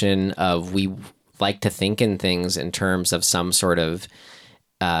condition of we like to think in things in terms of some sort of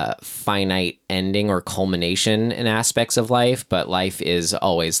finite ending or culmination in aspects of life, but life is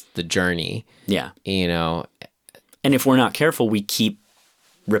always the journey. Yeah. You know, And if we're not careful, we keep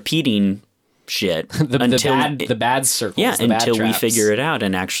repeating shit the bad circles. Yeah, the bad until we traps. figure it out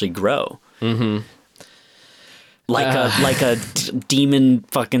and actually grow. Mm-hmm. Like a demon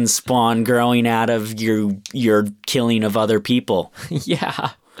fucking spawn growing out of your killing of other people.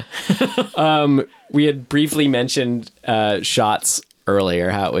 Yeah. We had briefly mentioned shots earlier,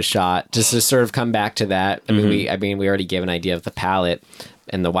 how it was shot. Just to sort of come back to that. I mean, we already gave an idea of the palette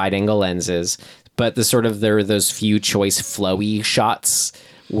and the wide angle lenses, but there were those few choice flowy shots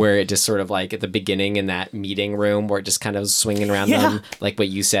where it just sort of like at the beginning in that meeting room where it just kind of swinging around them, like what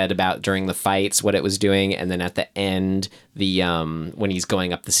you said about during the fights, what it was doing. And then at the end, when he's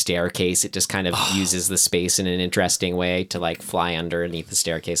going up the staircase, it just kind of uses the space in an interesting way to like fly underneath the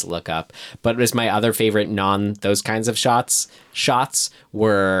staircase, look up. But it was my other favorite those kinds of shots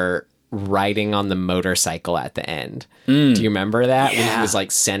were riding on the motorcycle at the end. Do you remember that? When he was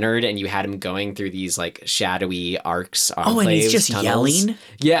like centered and you had him going through these like shadowy arcs, and he's just yelling?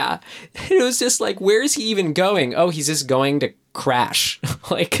 Yeah. It was just like, where is he even going? Oh, he's just going to crash.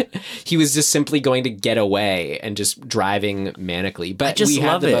 Like he was just simply going to get away and just driving manically. But we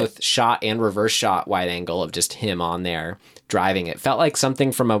had both shot and reverse shot wide angle of just him on there driving. It felt like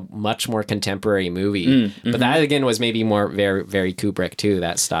something from a much more contemporary movie. But that again was maybe more very, very Kubrick too,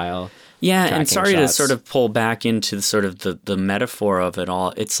 that style. Yeah, and sorry shots. to sort of pull back into sort of the metaphor of it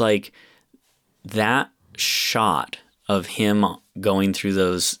all. It's like that shot of him going through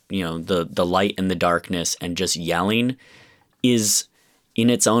those, the light and the darkness and just yelling is in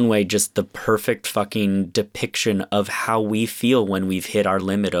its own way just the perfect fucking depiction of how we feel when we've hit our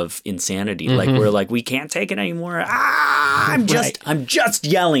limit of insanity. Like we're like, we can't take it anymore. I'm just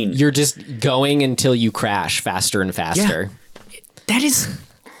yelling. You're just going until you crash faster and faster. Yeah. That is...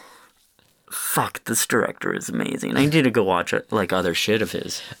 Fuck, this director is amazing. I need to go watch it, like other shit of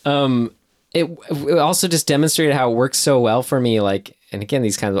his. It also just demonstrated how it works so well for me. Like, and again,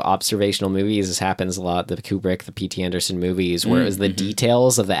 these kinds of observational movies, this happens a lot. The Kubrick, the P.T. Anderson movies, where it was the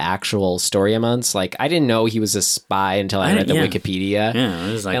details of the actual story amounts. Like, I didn't know he was a spy until I read the Wikipedia. Yeah,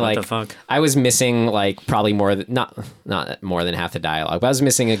 I was like, what the fuck? I was missing like probably not more than half the dialogue, but I was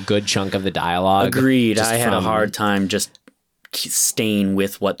missing a good chunk of the dialogue. Agreed. I had a hard time just staying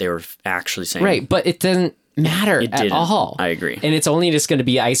with what they were actually saying. Right, but it doesn't matter at all. I agree. And it's only just going to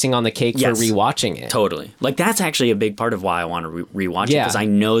be icing on the cake for rewatching it. Totally. Like, that's actually a big part of why I want to rewatch it, because I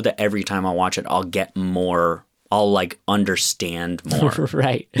know that every time I watch it, I'll get more, I'll like understand more.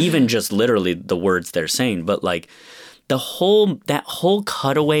 Right. Even just literally the words they're saying. But like that whole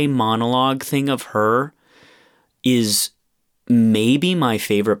cutaway monologue thing of her is maybe my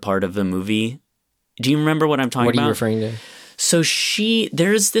favorite part of the movie. Do you remember what I'm talking about? What are you referring to? So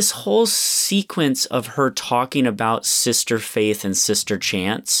there's this whole sequence of her talking about Sister Faith and Sister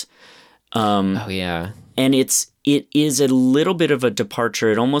Chance. Oh yeah. And it is a little bit of a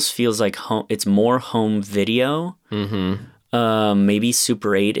departure. It almost feels like it's more home video. Mm-hmm. Maybe Super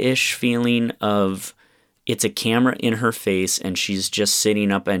 8-ish feeling of it's a camera in her face and she's just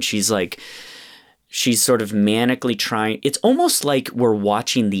sitting up and she's sort of manically trying. It's almost like we're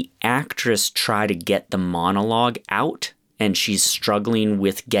watching the actress try to get the monologue out. And she's struggling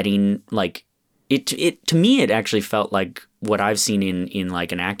with getting like it. To me, it actually felt like what I've seen in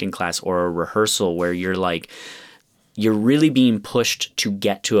like an acting class or a rehearsal, where you're really being pushed to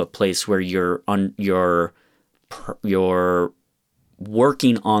get to a place where you're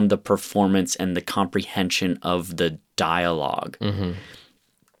working on the performance and the comprehension of the dialogue,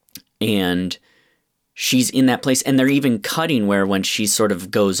 and she's in that place. And they're even cutting where when she sort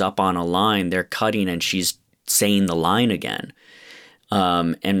of goes up on a line, they're cutting and she's saying the line again.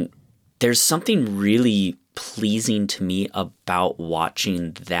 And there's something really pleasing to me about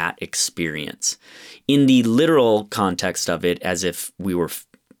watching that experience in the literal context of it, as if we were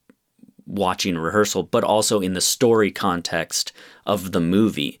watching a rehearsal, but also in the story context of the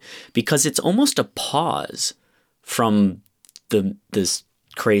movie, because it's almost a pause from this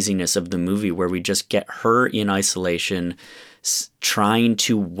craziness of the movie where we just get her in isolation trying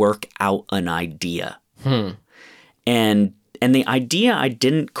to work out an idea. And the idea I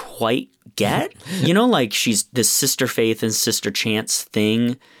didn't quite get, like she's this Sister Faith and Sister Chance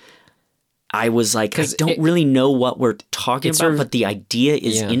thing. I was like, I don't really know what we're talking about, but the idea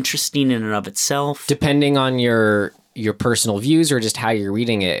is interesting in and of itself. Depending on your personal views or just how you're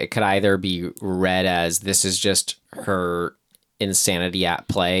reading it, it could either be read as this is just her insanity at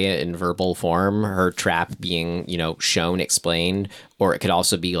play in verbal form, her trap being, shown, explained, or it could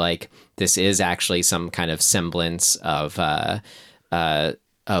also be like, this is actually some kind of semblance of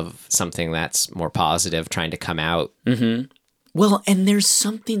something that's more positive trying to come out. Mm-hmm. Well, and there's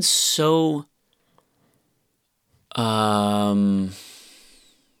something so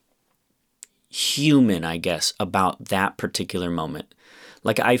human, I guess, about that particular moment.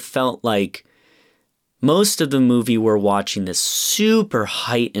 Like, I felt like most of the movie we're watching this super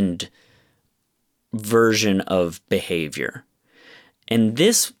heightened version of behavior. And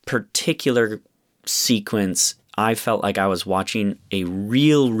this particular sequence, I felt like I was watching a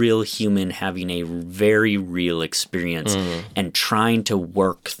real human having a very real experience and trying to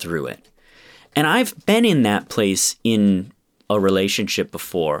work through it. And I've been in that place in a relationship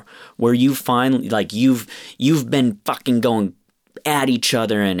before where you finally, like, you've been fucking going at each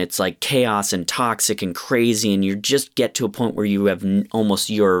other and it's like chaos and toxic and crazy, and you just get to a point where you have almost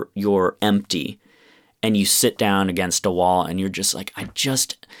you're empty and you sit down against a wall and you're just like, I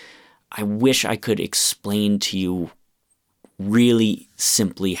wish I could explain to you really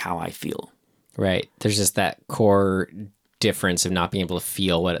simply how I feel. Right. There's just that core difference of not being able to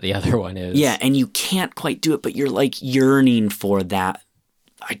feel what the other one is. Yeah, and you can't quite do it, but you're like yearning for that.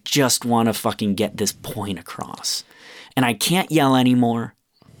 I just want to fucking get this point across. And I can't yell anymore.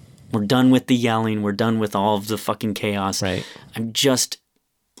 We're done with the yelling. We're done with all of the fucking chaos. Right.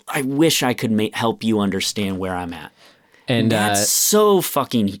 I wish I could help you understand where I'm at. And that's so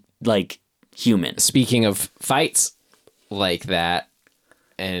fucking, like, human. Speaking of fights like that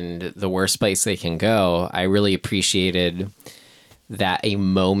and the worst place they can go, I really appreciated that a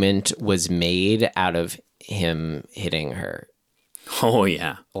moment was made out of him hitting her. Oh,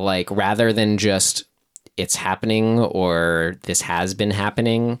 yeah. Like, rather than just it's happening or this has been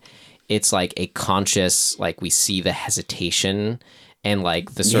happening, it's like a conscious, like, we see the hesitation and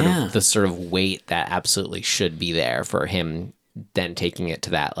like the sort of weight that absolutely should be there for him then taking it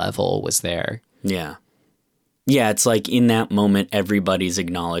to that level was there. Yeah. Yeah, it's like in that moment, everybody's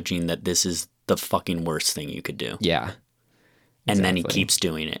acknowledging that this is the fucking worst thing you could do. Yeah. And then he keeps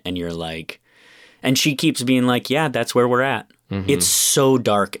doing it. And you're like, and she keeps being like, yeah, that's where we're at. Mm-hmm. It's so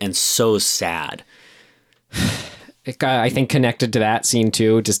dark and so sad. I think connected to that scene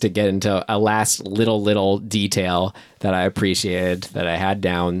too, just to get into a last little detail that I appreciated that I had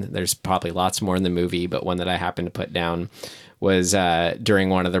down. There's probably lots more in the movie, but one that I happened to put down was during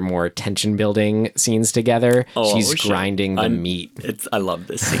one of their more tension building scenes together. She's grinding the meat. I love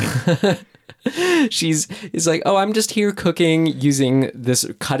this scene. She's like, oh, I'm just here cooking using this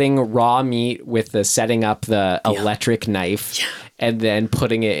cutting raw meat with the setting up the electric knife and then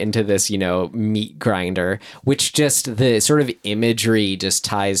putting it into this, meat grinder, which just the sort of imagery just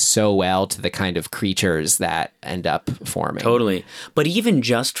ties so well to the kind of creatures that end up forming. Totally. But even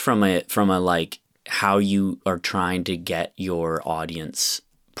just from a like how you are trying to get your audience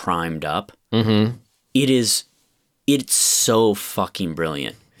primed up, it's so fucking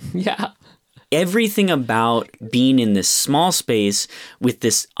brilliant. Yeah. Everything about being in this small space with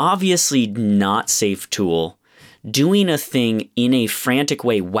this obviously not safe tool, doing a thing in a frantic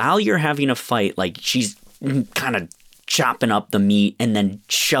way while you're having a fight, like she's kind of chopping up the meat and then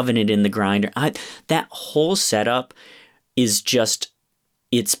shoving it in the grinder. That whole setup is just,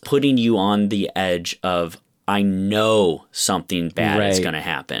 it's putting you on the edge of, I know something bad is going to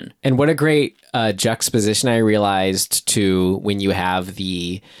happen. And what a great juxtaposition I realized to when you have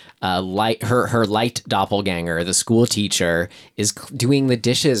the her light doppelganger, the school teacher, is doing the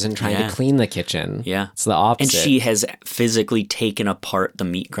dishes and trying to clean the kitchen. Yeah, it's the opposite. And she has physically taken apart the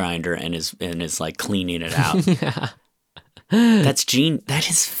meat grinder and is like cleaning it out. Yeah. That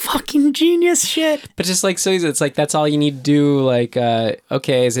is fucking genius shit. But just like, so it's like, that's all you need to do. Like,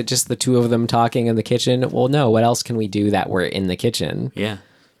 okay, is it just the two of them talking in the kitchen? Well, no, what else can we do that we're in the kitchen? Yeah.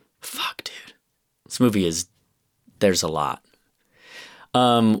 Fuck, dude. This movie there's a lot.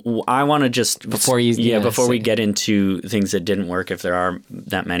 I want to just before we get into things that didn't work, if there are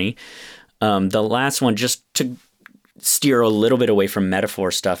that many. The last one, just to steer a little bit away from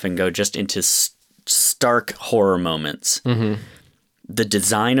metaphor stuff and go just into stark horror moments. Mm-hmm. The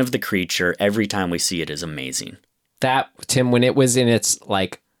design of the creature every time we see it is amazing. That, Tim, when it was in its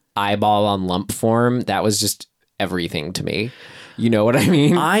like eyeball on lump form, that was just everything to me. You know what I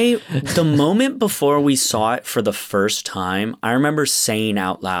mean? The moment before we saw it for the first time, I remember saying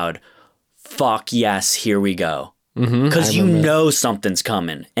out loud, fuck yes, here we go. Because you know something's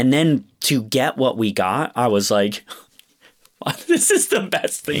coming. And then to get what we got, I was like, this is the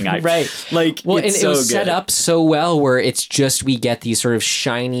best thing I've like. Well, it's and so it was good. set up so well where it's just we get these sort of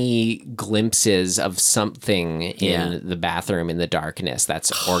shiny glimpses of something in the bathroom in the darkness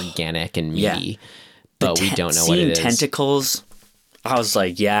that's organic and meaty, but we don't know what it is. Tentacles. I was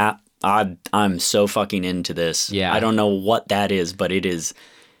like, yeah, I'm so fucking into this. Yeah. I don't know what that is, but it is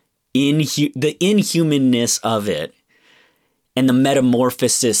the inhumanness of it and the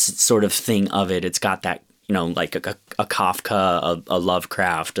metamorphosis sort of thing of it. It's got that, you know, like a Kafka, a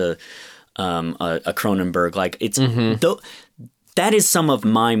Lovecraft, a Cronenberg. Like it's that is some of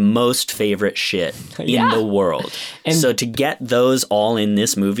my most favorite shit in the world. And so to get those all in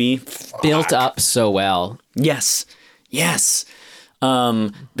this movie, built up so well. Yes.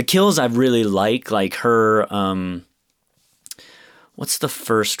 The kills I really like her. What's the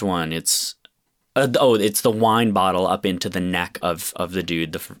first one? It's it's the wine bottle up into the neck of the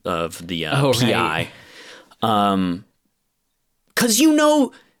dude, of the PI. Right. 'Cause you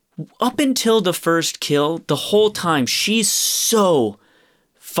know, up until the first kill, the whole time she's so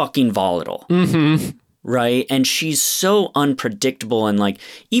fucking volatile. Mm-hmm. Right? And she's so unpredictable, and like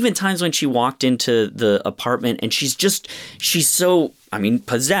even times when she walked into the apartment and she's so, I mean,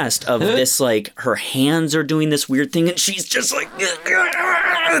 possessed of this, like her hands are doing this weird thing and she's just like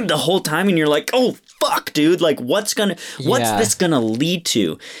the whole time, and you're like, oh fuck, dude, like what's this gonna lead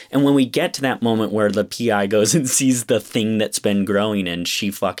to? And when we get to that moment where the PI goes and sees the thing that's been growing and she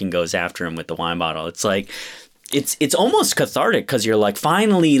fucking goes after him with the wine bottle, it's like it's almost cathartic, because you're like,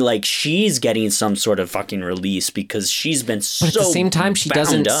 finally, like she's getting some sort of fucking release, because she's been so But at the same time, she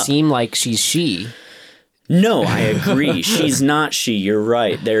doesn't seem like she's she. No, I agree. She's not she. You're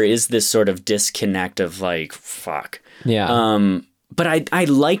right. There is this sort of disconnect of like, fuck. Yeah. But I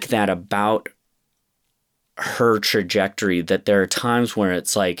like that about her trajectory, that there are times where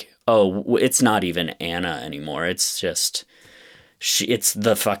it's like, oh, it's not even Anna anymore. It's just... it's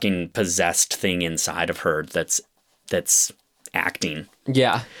the fucking possessed thing inside of her that's acting.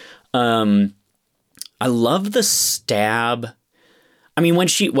 Yeah. I love the stab. I mean,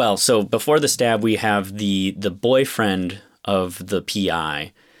 so before the stab, we have the boyfriend of the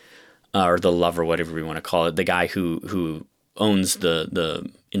PI, or the lover, whatever we want to call it, the guy who owns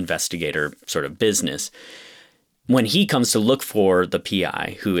the investigator sort of business. When he comes to look for the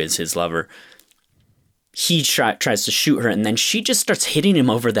PI, who is his lover, he tries to shoot her, and then she just starts hitting him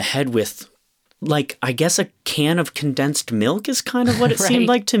over the head with, like, I guess a can of condensed milk is kind of what it seemed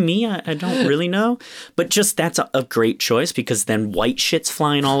like to me. I don't really know. But just that's a great choice, because then white shit's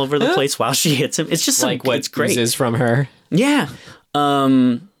flying all over the place while she hits him. It's just like what great. Oozes from her. Yeah.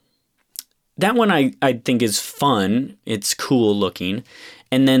 That one I think is fun. It's cool looking.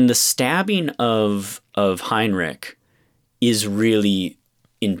 And then the stabbing of Heinrich is really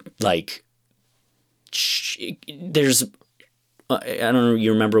there's I don't know,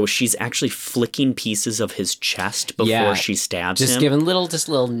 you remember, she's actually flicking pieces of his chest before she stabs him. Just giving little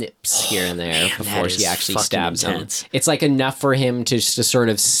nips here and there before she actually stabs intense. him. It's like enough for him to sort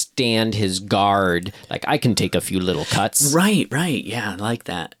of stand his guard. Like, I can take a few little cuts. Right. Yeah, I like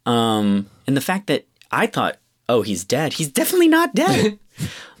that. And the fact that I thought, oh, he's dead. He's definitely not dead.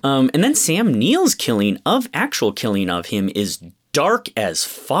 And then Sam Neill's actual killing of him is dark as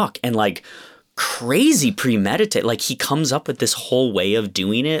fuck, and like crazy premeditated. Like, he comes up with this whole way of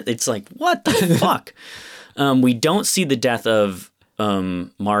doing it. It's like, what the fuck? We don't see the death of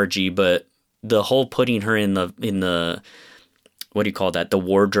Margie, but the whole putting her in the what do you call that? The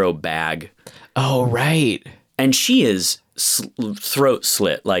wardrobe bag. Oh, right. And she is throat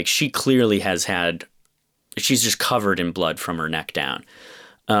slit. Like, she clearly she's just covered in blood from her neck down.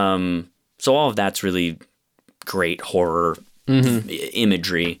 So all of that's really great horror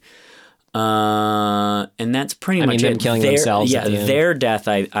imagery. And that's pretty much them it. killing themselves. Yeah, at the end. their death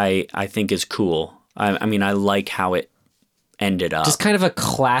I think is cool. I mean, I like how it ended up. Just kind of a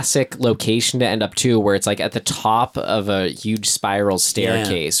classic location to end up to, where it's like at the top of a huge spiral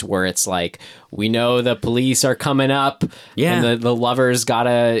staircase, where it's like, we know the police are coming up, and the lovers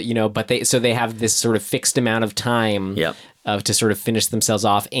gotta, but they have this sort of fixed amount of time to sort of finish themselves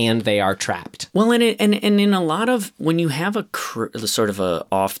off, and they are trapped. Well, and in a lot of, when you have a sort of a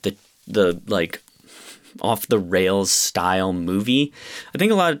off the rails style movie, I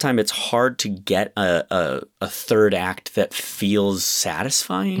think a lot of time it's hard to get a third act that feels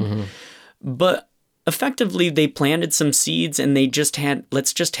satisfying. But effectively, they planted some seeds, and they just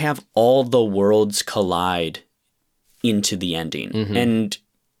let's just have all the worlds collide into the ending. And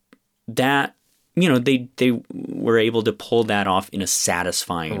that, they were able to pull that off in a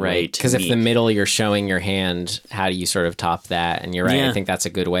satisfying way. Because if the middle you're showing your hand, how do you sort of top that? And you're right. I think that's a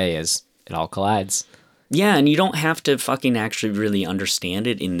good way, is it all collides. Yeah, and you don't have to fucking actually really understand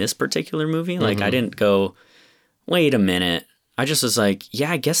it in this particular movie. Like, I didn't go, wait a minute. I just was like,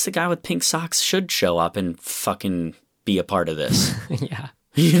 yeah, I guess the guy with pink socks should show up and fucking be a part of this. Yeah.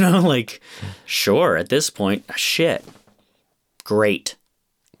 You know, like, sure, at this point, shit. Great.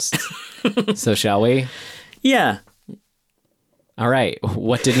 So shall we? Yeah. All right.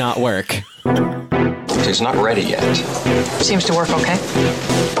 What did not work? It's not ready yet. Seems to work okay.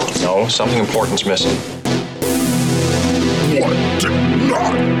 No, something important's missing. What did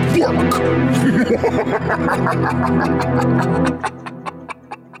not work?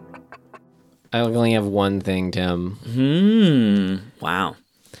 I only have one thing, Tim. Wow.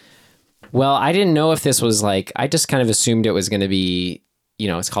 Well, I didn't know if this was like, I just kind of assumed it was going to be, you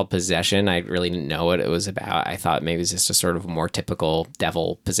know, it's called Possession. I really didn't know what it was about. I thought maybe it was just a sort of more typical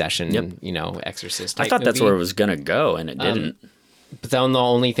devil possession, you know, exorcist type I thought that's movie. where it was going to go, and it didn't. But then the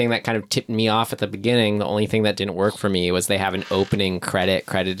only thing that kind of tipped me off at the beginning, the only thing that didn't work for me was they have an opening credit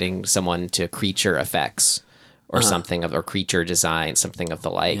crediting someone to creature effects or something of, or creature design, something of the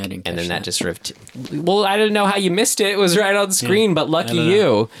like. Yeah, I didn't and then catch that just sort of, well, I didn't know how you missed it. It was right on screen, but lucky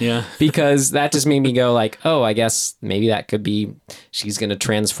you. Yeah. Because that just made me go like, oh, I guess maybe that could be, she's going to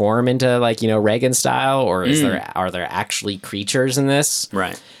transform into like, you know, Reagan style, or are there actually creatures in this?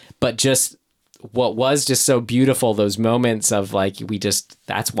 Right. But just what was just so beautiful, those moments of like,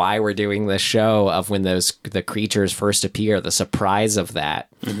 that's why we're doing this show, of when the creatures first appear, the surprise of that.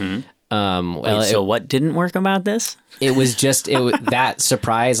 Wait, so what didn't work about this? It was just that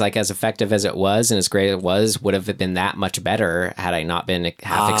surprise, like as effective as it was and as great as it was, would have been that much better had I not been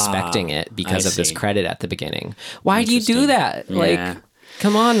half expecting it because of this credit at the beginning. Why do you do that? Yeah. Like,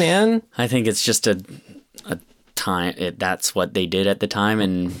 come on, man. I think it's just a time. That's what they did at the time,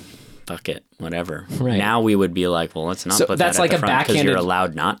 and fuck it, whatever. Right. Now we would be like, well, let's not So put that's that at like the a front because you're backhanded-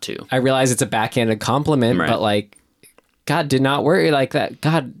 allowed not to. I realize it's a backhanded compliment, Right. but like, God, did not worry like that.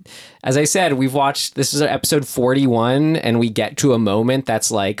 God, as I said, we've watched, this is episode 41, and we get to a moment that's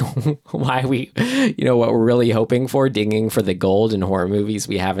like why we, you know, what we're really hoping for, digging for the gold in horror movies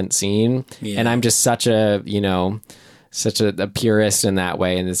we haven't seen. Yeah. And I'm just such a, you know, such a purist in that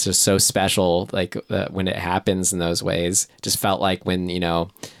way. And it's just so special, like when it happens in those ways. Just felt like when, you know,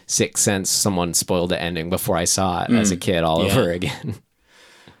 Sixth Sense, someone spoiled the ending before I saw it as a kid all over again.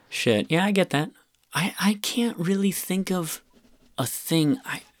 Shit. Yeah, I get that. I can't really think of a thing.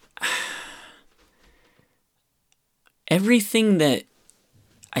 Everything that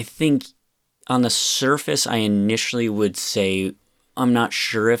I think on the surface I initially would say, I'm not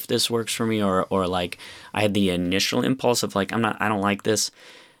sure if this works for me, or like I had the initial impulse of like, I don't like this.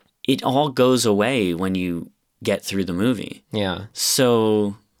 It all goes away when you get through the movie. Yeah.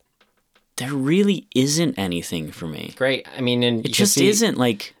 So there really isn't anything for me. Great. I mean, and It just isn't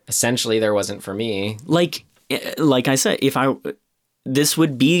like... Essentially, there wasn't for me. Like I said, this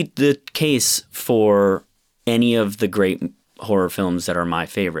would be the case for any of the great horror films that are my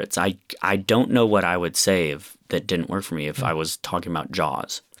favorites. I don't know what I would say if that didn't work for me if I was talking about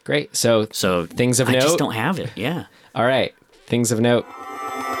Jaws. Great. So things of note. I just don't have it. Yeah. All right. Things of note.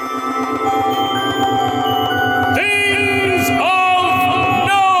 Things of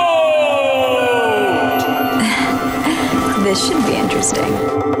note. This should be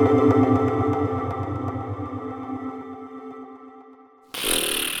interesting.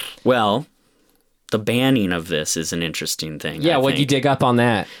 Well, the banning of this is an interesting thing. Yeah, what'd you dig up on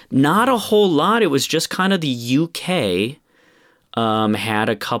that? Not a whole lot. It was just kind of the UK had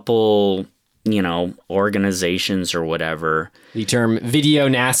a couple, you know, organizations or whatever. The term video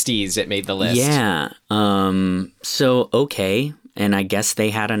nasties, it made the list. Yeah. So, okay. And I guess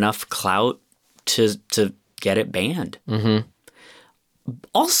they had enough clout to get it banned. Mm-hmm.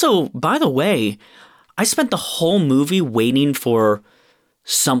 Also, by the way, I spent the whole movie waiting for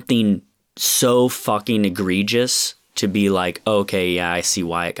something so fucking egregious to be like, okay, yeah, I see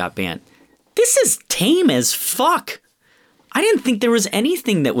why it got banned. This is tame as fuck. I didn't think there was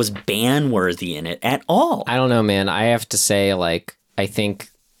anything that was ban-worthy in it at all. I don't know, man. I have to say, like, I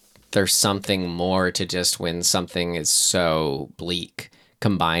think there's something more to just when something is so bleak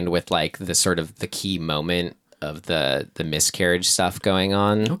combined with, like, the sort of the key moment of the miscarriage stuff going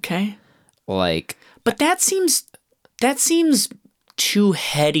on. Okay. Like... But that seems too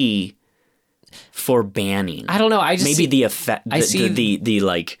heady for banning. I don't know. I just maybe the effect. I see the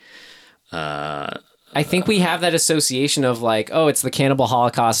like. I think we have that association of like, oh, it's the Cannibal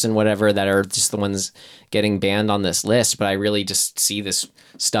Holocaust and whatever that are just the ones getting banned on this list. But I really just see this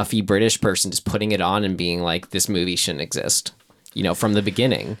stuffy British person just putting it on and being like, this movie shouldn't exist. You know, from the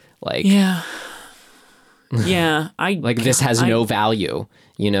beginning. Like, yeah. Yeah, Like this has no value,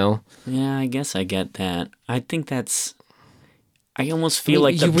 you know? Yeah, I guess I get that. I think that's. I almost feel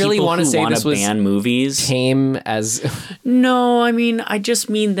like the you really people want to who say want this to was ban movies. tame as No, I mean, I just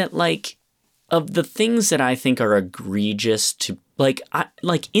mean that like of the things that I think are egregious to like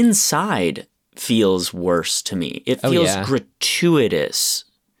Inside feels worse to me. It feels gratuitous.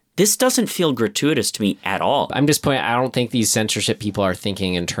 This doesn't feel gratuitous to me at all. I'm just pointing. I don't think these censorship people are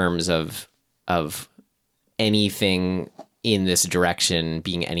thinking in terms of anything in this direction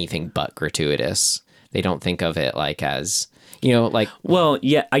being anything but gratuitous. They don't think of it like as, you know, like. Well,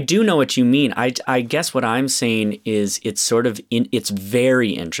 yeah, I do know what you mean. I guess what I'm saying is it's sort of it's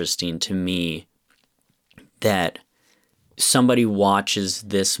very interesting to me that somebody watches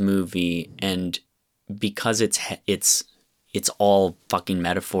this movie and because it's all fucking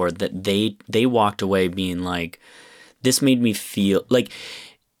metaphor that they walked away being like, this made me feel like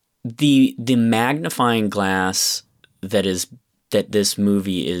the magnifying glass that this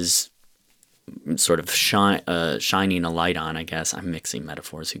movie is sort of shining a light on, I guess. I'm mixing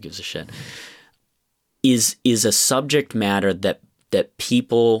metaphors, who gives a shit, is a subject matter that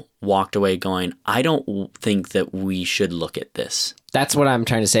people walked away going, I don't think that we should look at this. That's what I'm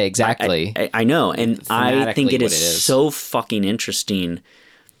trying to say. Exactly. I know. And I think it is so fucking interesting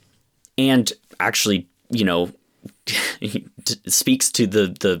and actually, you know, speaks to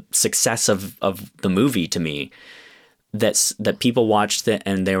the success of the movie to me. That people watched it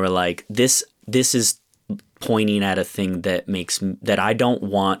and they were like, this is pointing at a thing that I don't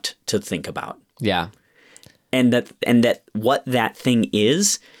want to think about. Yeah. And that what that thing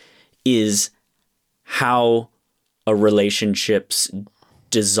is how a relationship's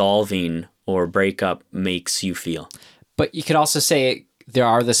dissolving or breakup makes you feel. But you could also say there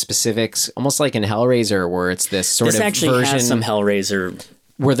are the specifics, almost like in Hellraiser, where it's this sort of version. This actually has some Hellraiser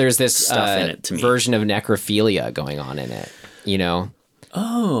where there's this stuff in it to me. Version of necrophilia going on in it, you know?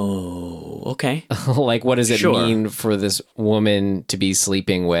 Oh, okay. Like, what does it mean for this woman to be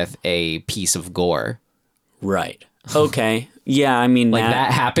sleeping with a piece of gore? Right. Okay. Yeah, I mean, like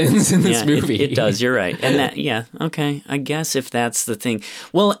that happens in this movie. It does. You're right. And that, yeah. Okay. I guess if that's the thing.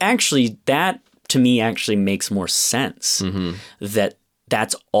 Well, actually, that to me actually makes more sense. Mm-hmm.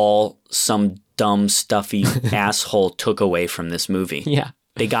 That's all some dumb, stuffy asshole took away from this movie. Yeah.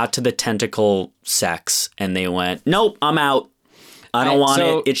 They got to the tentacle sex and they went, nope, I'm out. I don't want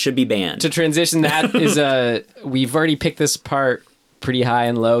it. It should be banned. To transition, that is we've already picked this part pretty high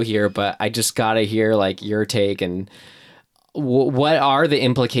and low here, but I just gotta hear like your take and what are the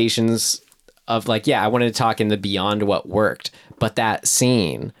implications of like, yeah, I wanted to talk in the beyond what worked, but that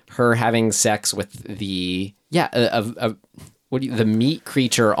scene, her having sex with the the meat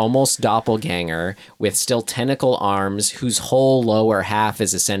creature, almost doppelganger, with still tentacle arms, whose whole lower half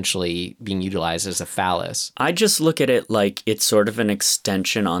is essentially being utilized as a phallus. I just look at it like it's sort of an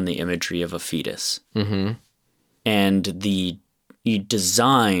extension on the imagery of a fetus. Mm-hmm. And the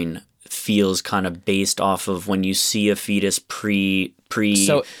design feels kind of based off of when you see a fetus pre-human,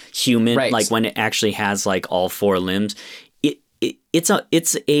 right. Like when it actually has like all four limbs.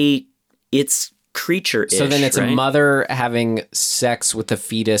 It's creature-ish. So then it's right? a mother having sex with the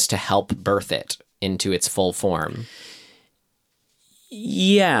fetus to help birth it into its full form.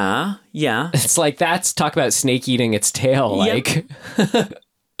 Yeah. It's like, that's talk about snake eating its tail. Like,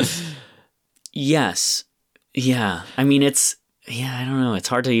 yes. Yeah. I mean, I don't know. It's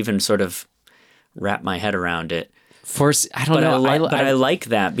hard to even sort of wrap my head around it. I don't know. I like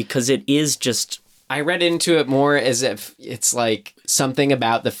that because it is just. I read into it more as if it's like something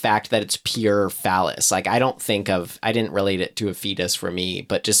about the fact that it's pure phallus. Like, I didn't relate it to a fetus for me,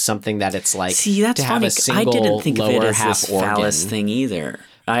 but just something that it's like, see, that's to have funny. a single I didn't think lower of it as half this organ. Phallus thing either.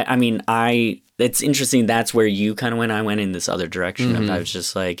 It's interesting. That's where you kind of went. I went in this other direction. Mm-hmm. I was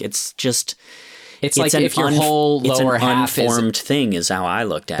just like, it's like if your whole lower half is unformed thing is how I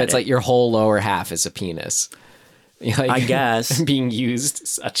looked at it. But it's like your whole lower half is a penis. Like, I guess. Being used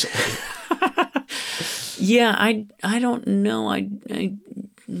such. Yeah, I don't know. I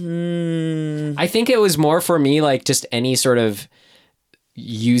think it was more for me like just any sort of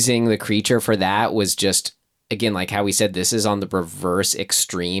using the creature for that was just, again, like how we said, this is on the reverse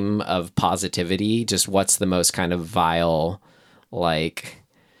extreme of positivity. Just what's the most kind of vile, like,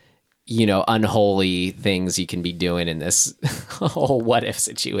 you know, unholy things you can be doing in this whole what if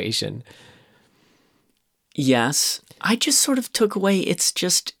situation. Yes. I just sort of took away,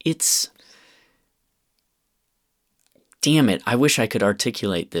 damn it, I wish I could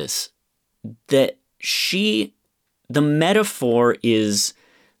articulate this. That the metaphor is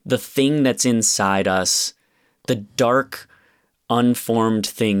the thing that's inside us, the dark, unformed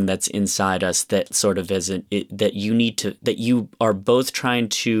thing that's inside us that sort of that you are both trying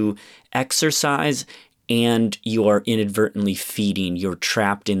to exercise and you are inadvertently feeding. You're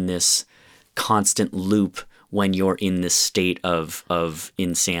trapped in this constant loop when you're in this state of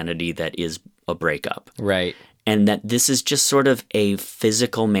insanity that is a breakup. Right. And that this is just sort of a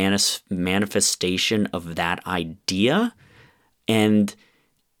physical manifestation of that idea. And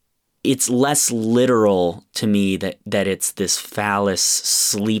it's less literal to me that it's this phallus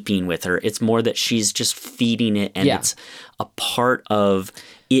sleeping with her. It's more that she's just feeding it, and it's a part of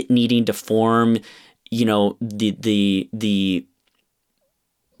it needing to form. You know, the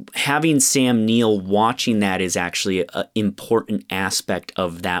having Sam Neill watching that is actually an important aspect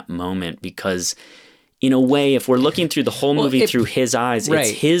of that moment, because in a way, if we're looking through the whole movie through his eyes,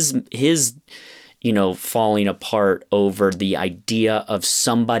 right. It's his falling apart over the idea of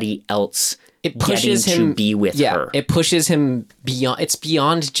somebody else getting to be with her. It pushes him beyond. It's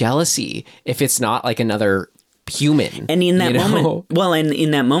beyond jealousy if it's not like another human. And in that moment,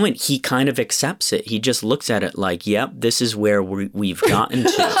 in that moment, he kind of accepts it. He just looks at it like, "Yep, this is where we've gotten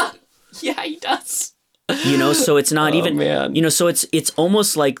to." Yeah, he does. So it's not even. Man. So it's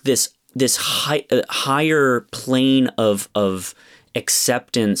almost like this higher plane of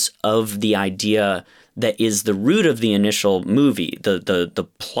acceptance of the idea that is the root of the initial movie. The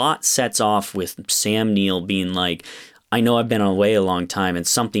plot sets off with Sam Neill being like, I know I've been away a long time and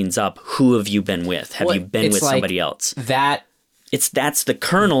something's up. Who have you been with? Have you been with somebody else? That's the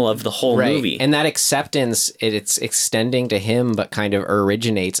kernel of the whole movie. And that acceptance, it's extending to him, but kind of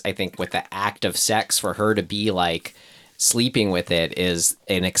originates, I think, with the act of sex. For her to be like sleeping with it is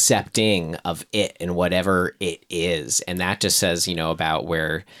an accepting of it and whatever it is. And that just says, about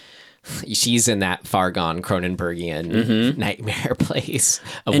where she's in that far gone Cronenbergian nightmare place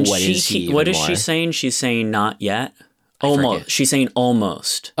of and what is she. What is she saying? She's saying not yet. Almost. She's saying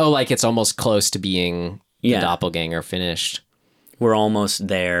almost. Oh, like it's almost close to being the doppelganger finished. We're almost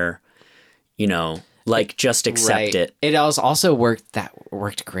there, like just accept it. It also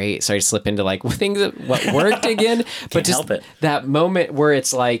worked great. Sorry to slip into like things that what worked again, but just help it. That moment where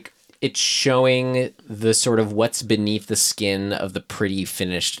it's like it's showing the sort of what's beneath the skin of the pretty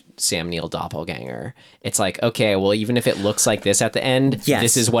finished Sam Neill doppelganger. It's like, okay, well, even if it looks like this at the end,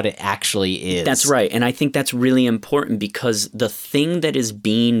 this is what it actually is. That's right. And I think that's really important, because the thing that is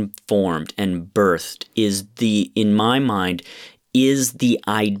being formed and birthed is in my mind, is the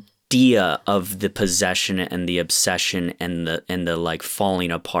idea of the possession and the obsession and the like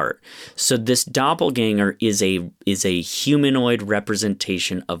falling apart. So this doppelganger is a humanoid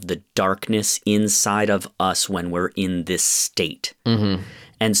representation of the darkness inside of us when we're in this state. Mm-hmm.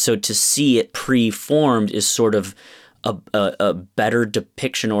 And so to see it pre-formed is sort of a better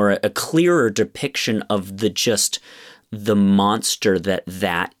depiction, or a clearer depiction of the monster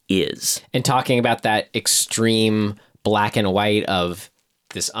that is. And talking about that extreme black and white of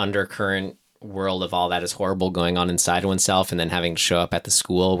this undercurrent world of all that is horrible going on inside oneself, and then having to show up at the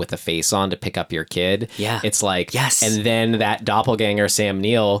school with a face on to pick up your kid. Yeah. It's like, yes. And then that doppelganger, Sam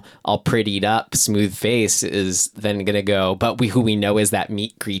Neill, all prettied up, smooth face, is then going to go, but who we know is that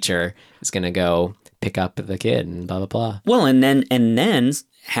meat creature is going to go pick up the kid and blah, blah, blah. Well, and then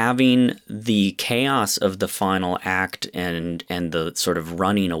having the chaos of the final act and the sort of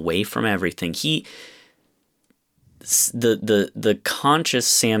running away from everything, the conscious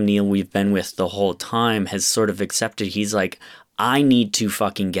Sam Neill we've been with the whole time has sort of accepted. He's like, I need to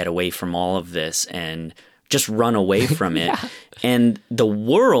fucking get away from all of this and just run away from it. Yeah. And the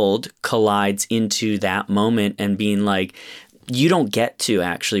world collides into that moment and being like, you don't get to,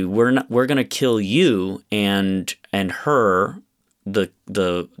 actually. We're going to kill you and her,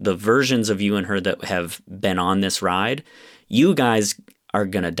 the versions of you and her that have been on this ride. You guys are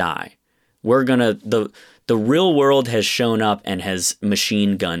going to die. We're going to the real world has shown up and has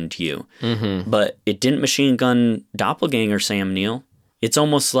machine gunned you. Mm-hmm. But it didn't machine gun doppelganger Sam Neill. It's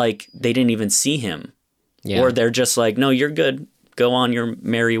almost like they didn't even see him. Yeah. Or they're just like, no, you're good. Go on your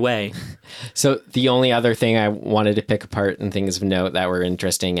merry way. So the only other thing I wanted to pick apart and things of note that were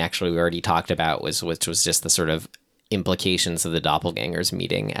interesting, actually we already talked about, which was just the sort of implications of the doppelgangers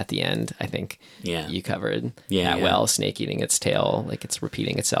meeting at the end. I think you covered that well. Snake eating its tail, like it's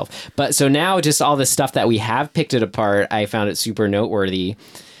repeating itself. But so now just all this stuff that we have picked it apart, I found it super noteworthy.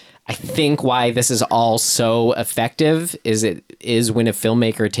 I think why this is all so effective is when a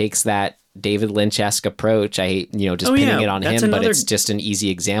filmmaker takes that David Lynch-esque approach. I hate, just pinning it on him, but it's just an easy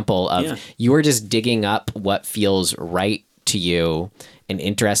example of you are just digging up what feels right to you and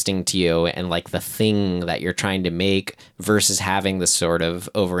interesting to you and like the thing that you're trying to make versus having this sort of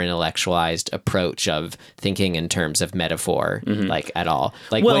over intellectualized approach of thinking in terms of metaphor, like at all.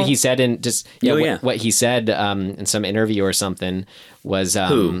 Like what he said in just, what he said in some interview or something was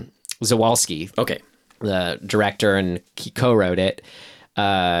Zawalski. Okay. The director, and he co-wrote it.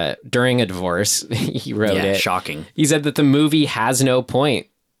 During a divorce, he wrote it. Shocking. He said that the movie has no point.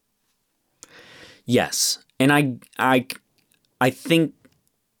 Yes. And I think,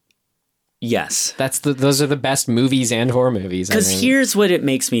 yes. Those are the best movies and horror movies. Because here's what it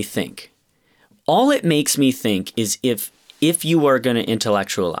makes me think. All it makes me think is if you are going to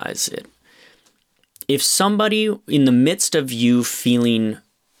intellectualize it, if somebody in the midst of you feeling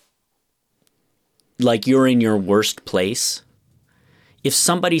like you're in your worst place, if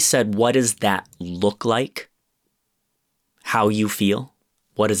somebody said, what does that look like? How you feel?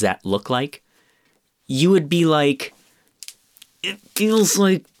 What does that look like? You would be like, it feels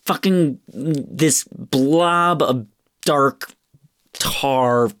like fucking this blob of dark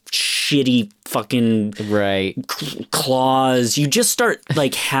tar, shitty fucking claws. You just start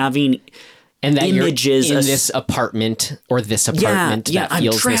like having and that images you're in this apartment or this apartment that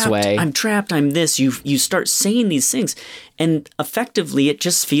feels this way. I'm trapped. I'm this. You start saying these things, and effectively, it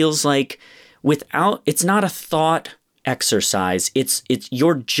just feels like it's not a thought exercise. It's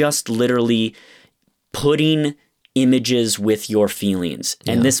you're just literally putting images with your feelings,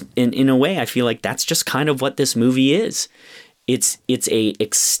 and this in a way, I feel like that's just kind of what this movie is. It's a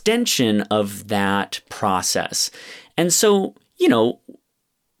extension of that process, and so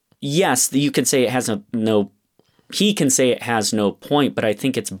yes, you can say it has he can say it has no point, but I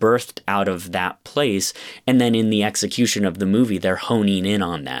think it's birthed out of that place. And then in the execution of the movie, they're honing in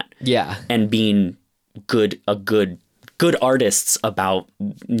on that. Yeah. And being good artists about,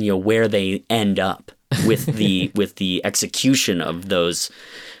 where they end up with the execution of those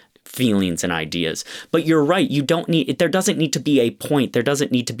feelings and ideas. But you're right. There doesn't need to be a point. There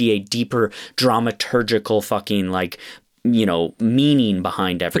doesn't need to be a deeper dramaturgical fucking meaning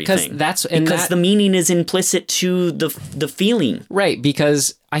behind everything. Because the meaning is implicit to the feeling. Right,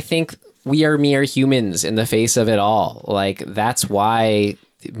 because I think we are mere humans in the face of it all. Like, that's why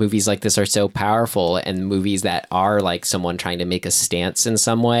movies like this are so powerful, and movies that are like someone trying to make a stance in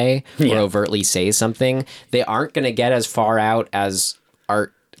some way or overtly say something, they aren't going to get as far out as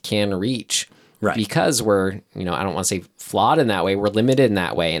art can reach. Right. Because we're, I don't want to say flawed in that way, we're limited in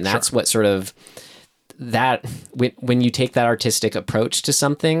that way. And that's what sort of that when you take that artistic approach to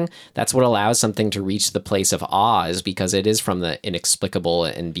something, that's what allows something to reach the place of awe, is because it is from the inexplicable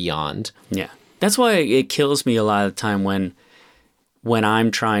and beyond. Yeah. That's why it kills me a lot of the time when I'm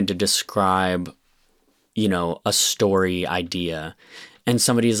trying to describe, a story idea and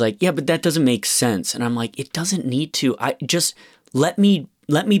somebody's like, yeah, but that doesn't make sense. And I'm like, it doesn't need to. I just let me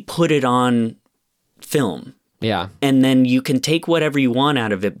put it on film. Yeah. And then you can take whatever you want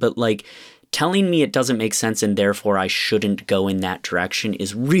out of it. But like, telling me it doesn't make sense and therefore I shouldn't go in that direction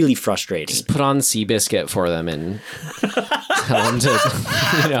is really frustrating. Just put on Seabiscuit for them and tell them to,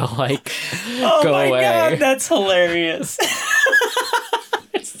 go away. Oh my God, that's hilarious.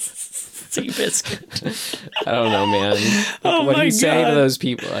 Seabiscuit. I don't know, man. What do you say to those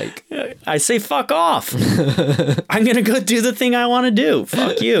people? Like, I say, fuck off. I'm going to go do the thing I want to do.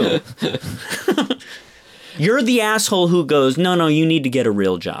 Fuck you. You're the asshole who goes, no, you need to get a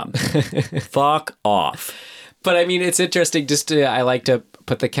real job. Fuck off. But I mean, it's interesting I like to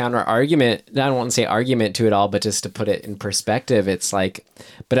put the counter argument, I don't want to say argument to it all, but just to put it in perspective. It's like,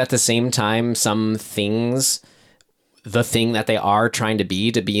 but at the same time, some things, the thing that they are trying to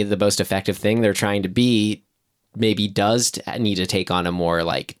be the most effective thing they're trying to be, maybe does need to take on a more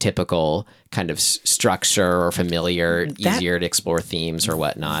like typical kind of structure or familiar, easier to explore themes or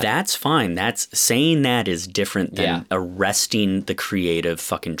whatnot. That's fine. Saying that is different than arresting the creative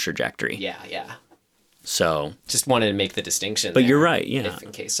fucking trajectory. Yeah. So just wanted to make the distinction. But you're right. Yeah. If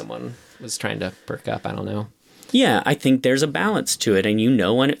in case someone was trying to perk up, I don't know. Yeah, I think there's a balance to it,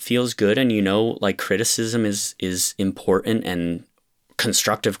 and when it feels good, and like criticism is important, and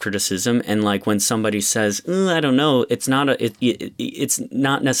constructive criticism, and like when somebody says, I don't know, it's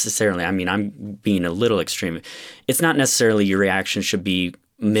not necessarily, I mean, I'm being a little extreme. It's not necessarily your reaction should be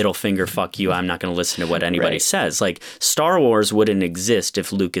middle finger, fuck you, I'm not going to listen to what anybody says. Like, Star Wars wouldn't exist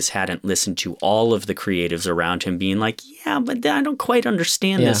if Lucas hadn't listened to all of the creatives around him being like, yeah, but I don't quite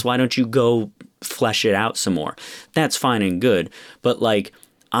understand this. Why don't you go flesh it out some more? That's fine and good. But like,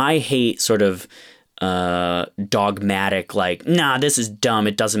 I hate sort of dogmatic, like, nah, this is dumb,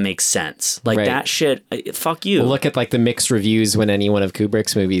 it doesn't make sense. Like that shit, fuck you. Well, look at like the mixed reviews when any one of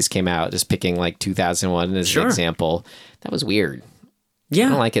Kubrick's movies came out, just picking like 2001 as an example. That was weird. Yeah. I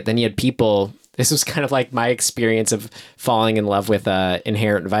don't like it. Then you had people. This was kind of like my experience of falling in love with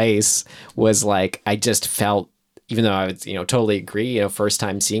Inherent Vice was like, I just felt, even though I would, totally agree, first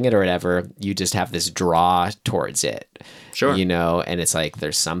time seeing it or whatever, you just have this draw towards it. Sure. And it's like,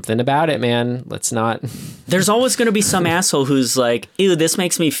 there's something about it, man. Let's not. There's always going to be some asshole who's like, ew, this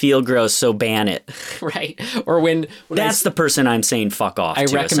makes me feel gross, so ban it. Right. Or when that's the person I'm saying fuck off to,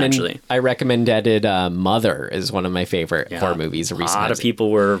 essentially. I recommended Mother is one of my favorite horror movies. A lot of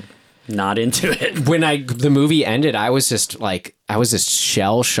people were not into it. When the movie ended, I was just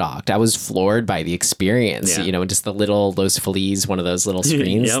shell shocked. I was floored by the experience, just those fleas, one of those little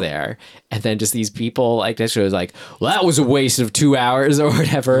screens there. And then just these people like this was like, well, that was a waste of 2 hours or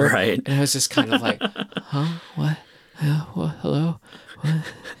whatever. Right. And I was just kind of like, huh? What? What? Hello?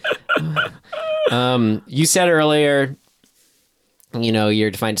 What? You said earlier,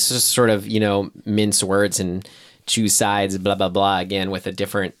 you're defined to sort of, mince words and choose sides, blah, blah, blah. Again, with a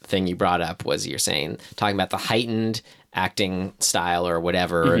different thing you brought up was you're talking about the heightened acting style or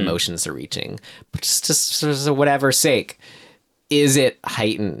whatever emotions they're reaching. But just for whatever sake, is it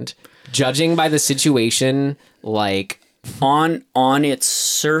heightened? Judging by the situation, like... On its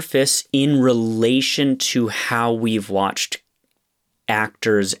surface, in relation to how we've watched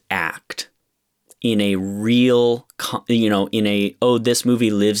actors act in a real, this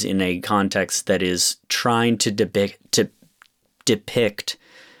movie lives in a context that is trying to depict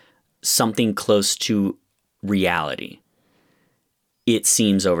something close to reality. It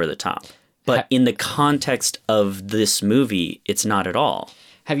seems over the top. But in the context of this movie, it's not at all.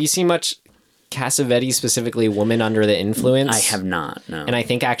 Have you seen much Cassavetes, specifically Woman Under the Influence? I have not, no. And I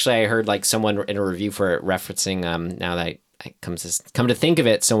think actually I heard like someone in a review for it referencing, now that I come to think of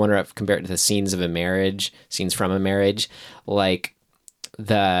it, someone compared it to the scenes from a marriage, like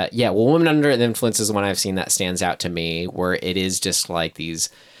Woman Under the Influence is the one I've seen that stands out to me, where it is just like these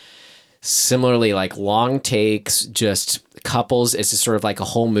similarly like long takes, just couples. It's just sort of like a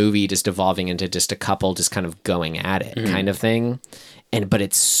whole movie just evolving into just a couple just kind of going at it kind of thing. But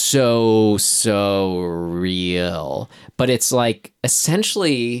it's so real. But it's like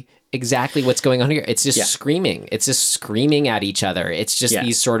essentially exactly what's going on here. It's just screaming. It's just screaming at each other. It's just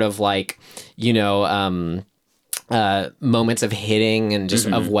these sort of like, moments of hitting and just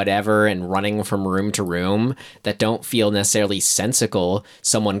of whatever and running from room to room that don't feel necessarily sensical.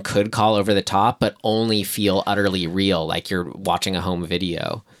 Someone could call over the top, but only feel utterly real, like you're watching a home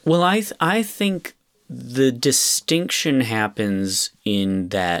video. Well, I think the distinction happens in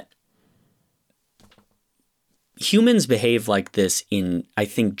that humans behave like this in, I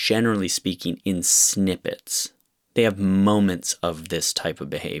think, generally speaking, in snippets. They have moments of this type of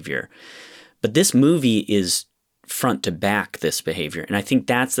behavior. But this movie is front to back this behavior. And I think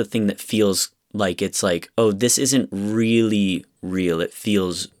that's the thing that feels like it's like, oh, this isn't really real. It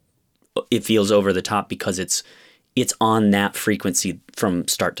feels over the top because it's on that frequency from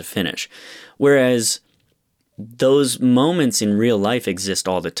start to finish. Whereas those moments in real life exist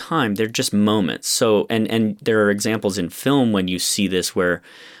all the time. They're just moments. So, and there are examples in film when you see this where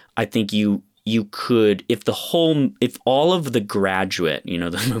I think you could, if all of The Graduate,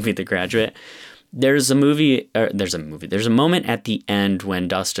 the movie The Graduate, there's a moment at the end when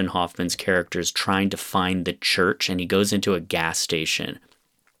Dustin Hoffman's character is trying to find the church, and he goes into a gas station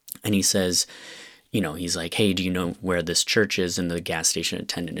and he says, he's like, hey, do you know where this church is? And the gas station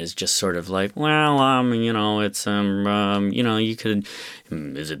attendant is just sort of like, well, it's, you could,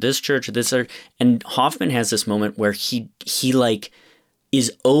 is it this church or this? And Hoffman has this moment where he like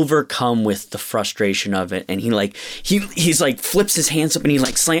is overcome with the frustration of it. And he's like flips his hands up and he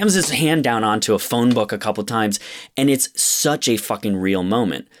like slams his hand down onto a phone book a couple times. And it's such a fucking real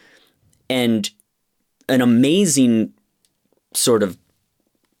moment. And an amazing sort of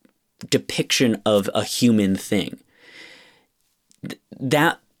depiction of a human thing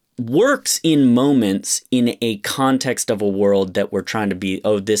that works in moments in a context of a world that we're trying to be,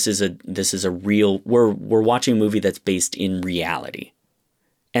 this is a real, we're watching a movie that's based in reality.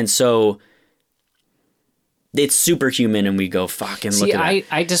 And so it's superhuman and we go fucking look at that.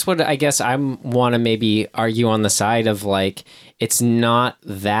 I guess I want to maybe argue on the side of like, it's not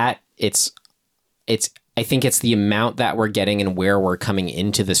that, it's I think it's the amount that we're getting and where we're coming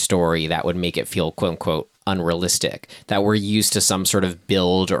into the story that would make it feel quote unquote unrealistic, that we're used to some sort of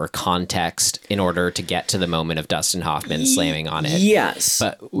build or context in order to get to the moment of Dustin Hoffman slamming on it. Yes.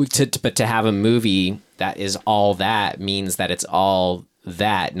 But to have a movie that is all that means that it's all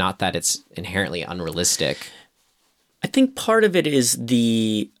that, not that it's inherently unrealistic. I think part of it is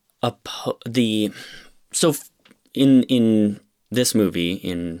so in this movie,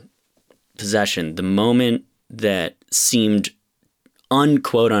 in Possession, the moment that seemed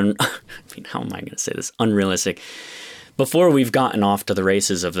unquote on. I mean, how am I going to say this? Unrealistic. Before we've gotten off to the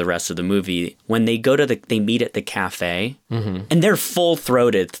races of the rest of the movie, when they they meet at the cafe, and they're full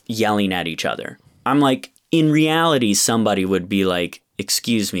throated yelling at each other. I'm like, in reality, somebody would be like,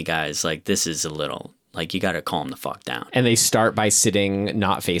 "Excuse me, guys, like this is a little." Like, you got to calm the fuck down. And they start by sitting,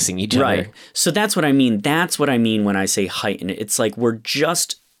 not facing each other. Right. So that's what I mean. That's what I mean when I say heighten. It's like we're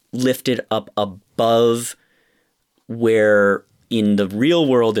just lifted up above where in the real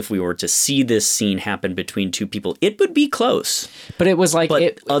world, if we were to see this scene happen between two people, it would be close. But it was like...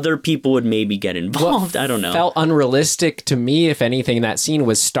 But other people would maybe get involved. I don't know. Felt unrealistic to me, if anything. That scene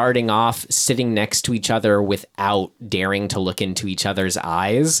was starting off sitting next to each other without daring to look into each other's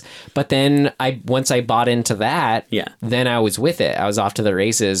eyes. But then once I bought into that, then I was with it. I was off to the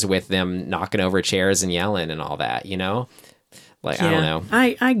races with them knocking over chairs and yelling and all that, you know? Like, I don't know.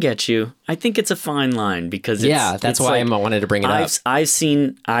 I get you. I think it's a fine line because that's why I wanted to bring it up. I've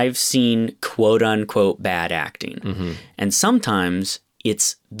seen quote unquote bad acting, and sometimes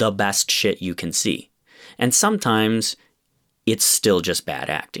it's the best shit you can see, and sometimes it's still just bad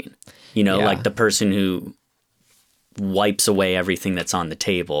acting. You know, like the person who wipes away everything that's on the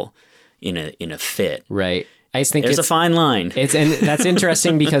table in a fit. Right. I just think there's a fine line. And that's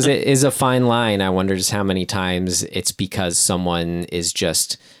interesting because it is a fine line. I wonder just how many times it's because someone is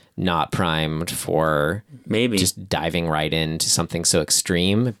just not primed for maybe just diving right into something so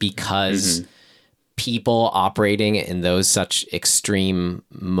extreme, because people operating in those such extreme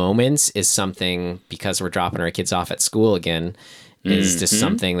moments is something, because we're dropping our kids off at school again, is just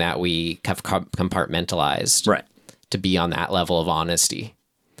something that we have compartmentalized, right, to be on that level of honesty.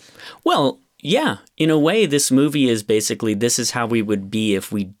 Well, yeah, in a way, this movie is basically, this is how we would be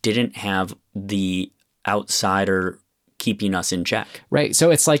if we didn't have the outsider keeping us in check. Right.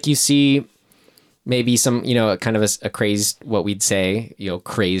 So it's like you see maybe some, you know, kind of a crazed, what we'd say, you know,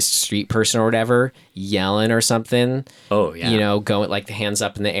 crazed street person or whatever, yelling or something. Oh, yeah. You know, going like the hands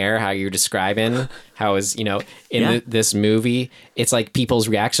up in the air, how you're describing, how is, you know, in this movie, it's like people's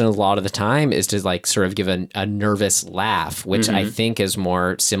reaction a lot of the time is to like sort of give a nervous laugh, which I think is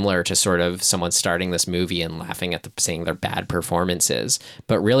more similar to sort of someone starting this movie and laughing at saying their bad performances.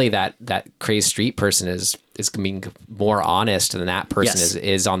 But really that crazed street person is being more honest than that person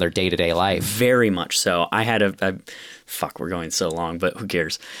is on their day-to-day life. Very much so. I had fuck, we're going so long, but who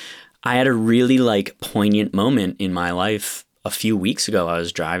cares? I had a really like poignant moment in my life a few weeks ago. I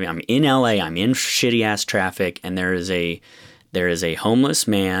was driving. I'm in LA. I'm in shitty ass traffic, and there is a homeless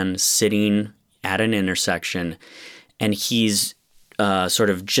man sitting at an intersection, and he's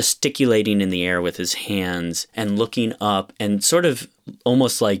sort of gesticulating in the air with his hands and looking up, and sort of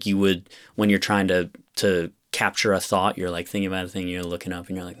almost like you would when you're trying to capture a thought. You're like thinking about a thing, you're looking up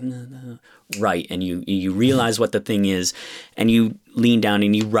and you're like, no. Right. And you realize what the thing is, and you lean down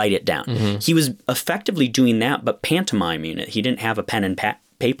and you write it down. He was effectively doing that, but pantomiming it. He didn't have a pen and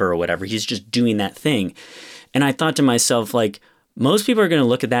paper or whatever. He's just doing that thing. And I thought to myself, like, most people are going to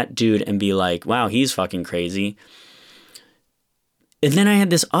look at that dude and be like, wow, he's fucking crazy. And then I had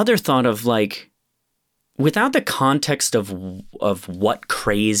this other thought of like, without the context of what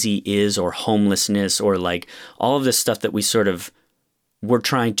crazy is, or homelessness, or like all of this stuff that we sort of were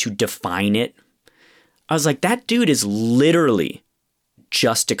trying to define it, I was like, that dude is literally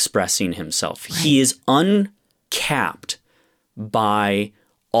just expressing himself. Right. He is uncapped by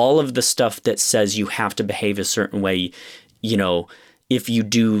all of the stuff that says you have to behave a certain way. You know, if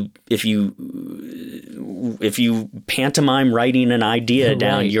you pantomime writing an idea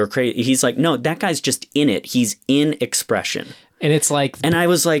down, you're crazy. He's like, no, that guy's just in it. He's in expression. And it's like, and I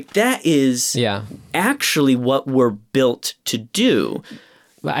was like, that is actually what we're built to do.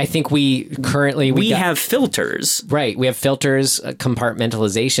 I think we currently we have filters, right? We have filters,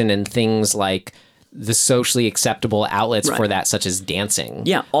 compartmentalization, and things like the socially acceptable outlets for that, such as dancing.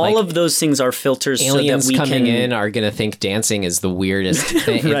 Yeah, all of those things are filters. Aliens so that coming in are going to think dancing is the weirdest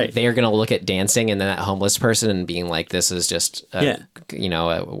thing. Right. They are going to look at dancing and then that homeless person and being like, this is just, a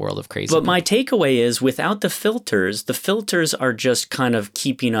world of crazy. But my takeaway is, without the filters are just kind of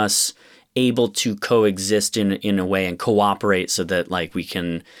keeping us able to coexist in a way and cooperate so that like we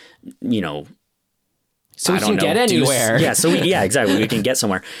can, you know, so we can get anywhere. Exactly. We can get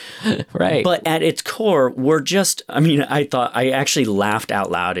somewhere. Right. But at its core, we're just, I mean, I actually laughed out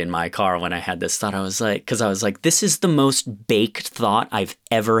loud in my car when I had this thought. I was like, this is the most baked thought I've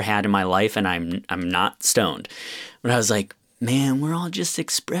ever had in my life, and I'm not stoned. But I was like, man, we're all just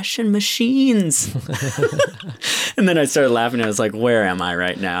expression machines. And then I started laughing. I was like, where am I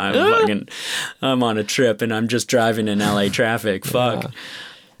right now? I'm on a trip and I'm just driving in LA traffic. Fuck. Yeah.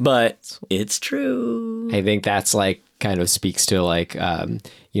 but it's true. I think that's like kind of speaks to like,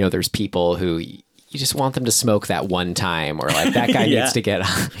 there's people who you just want them to smoke that one time, or like that guy needs to get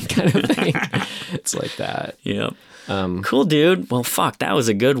kind of thing. It's like that. Yep. Cool, dude. Well, fuck, that was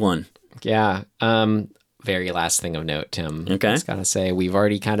a good one. Yeah. Very last thing of note, Tim. Okay. I just gotta say, we've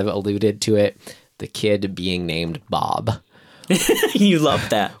already kind of alluded to it. The kid being named Bob. You loved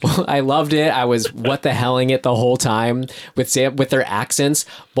that. I loved it. I was what the helling it the whole time with their accents.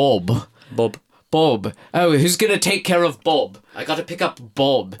 Bob. Oh, who's gonna take care of Bob? I gotta pick up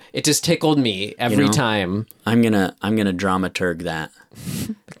Bob. It just tickled me every time. I'm gonna dramaturg that.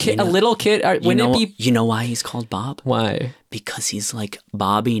 A little kid. Wouldn't it be? You know why he's called Bob? Why? Because he's like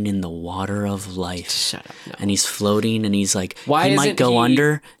bobbing in the water of life. Shut up. No. And he's floating, and he's like, why he might isn't go he-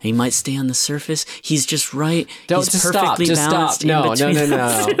 under, and he might stay on the surface. He's just right. Don't he's just stop. perfectly Just balanced stop. No, in between no.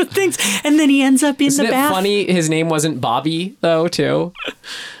 those two things. And then he ends up in Isn't the it bath. funny? His name wasn't Bobby though, too.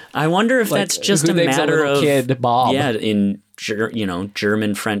 I wonder if Like, that's just who a names a matter little of kid Bob? Yeah, in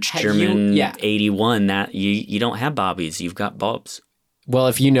German, French, Have German, you- yeah. 81. That you don't have Bobbies, you've got Bobs. Well,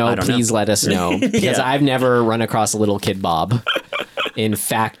 if you know, don't please know. let us know, because Yeah. I've never run across a little kid Bob in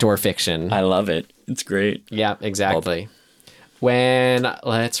fact or fiction. I love it. It's great. Yeah, exactly.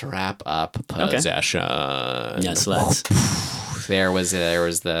 Let's wrap up Possession. Yes, let's. There was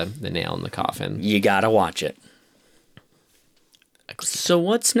the nail in the coffin. You gotta watch it. So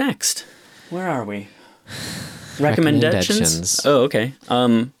what's next? Where are we? Recommendations? Oh, okay.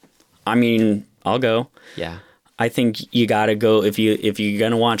 I mean, I'll go. Yeah. I think you gotta go if you're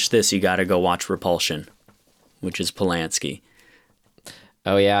gonna watch this, you gotta go watch Repulsion, which is Polanski.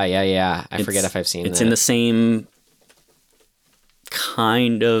 Oh yeah. I forget if I've seen It's that. in the same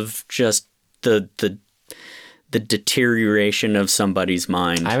kind of just the deterioration of somebody's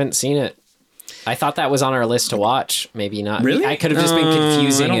mind. I haven't seen it. I thought that was on our list to watch. Maybe not. Really? I could have just been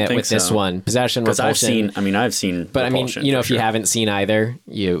confusing I don't it think with this so. one. Possession, Because Repulsion. I've seen But Repulsion, I mean, for if you sure. haven't seen either,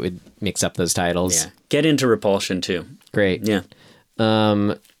 you would mix up those titles. Yeah. Get into Repulsion too. Great. Yeah.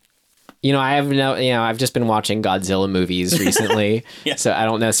 I've just been watching Godzilla movies recently, Yeah. so I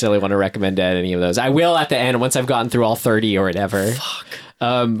don't necessarily want to recommend any of those. I will at the end once I've gotten through all 30 or whatever. Fuck.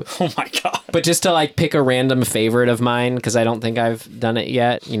 Oh my god. But just to like pick a random favorite of mine, because I don't think I've done it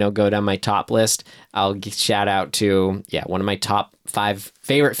yet, go down my top list. I'll shout out to, one of my top 5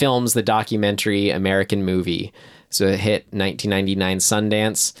 favorite films, the documentary American Movie. So it hit 1999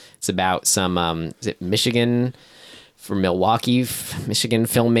 Sundance. It's about some, is it Michigan, from Milwaukee, Michigan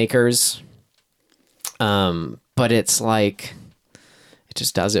filmmakers. But it's like, it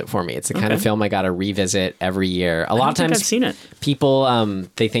just does it for me. It's the kind of film I got to revisit every year. A lot of times I've seen it. people,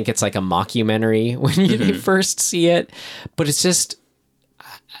 they think it's like a mockumentary when you first see it, but it's just,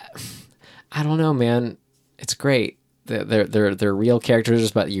 I don't know, man. It's great. They're real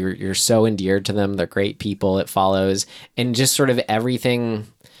characters, but you're so endeared to them. They're great people. It follows, and just sort of everything.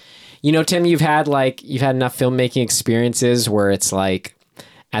 Tim, you've had enough filmmaking experiences where it's like,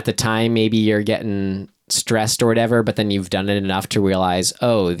 at the time maybe you're getting stressed or whatever, but then you've done it enough to realize,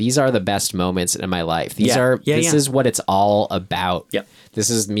 oh, these are the best moments in my life. This is what it's all about. Yep. This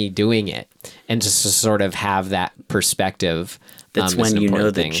is me doing it, and just to sort of have that perspective. That's is when an you know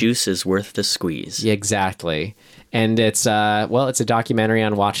important the thing. juice is worth the squeeze. Yeah, exactly. And it's it's a documentary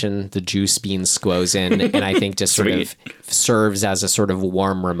on watching the juice being squozen, and I think just sort of serves as a sort of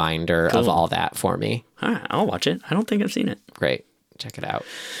warm reminder of all that for me. All right, I'll watch it. I don't think I've seen it. Great, check it out.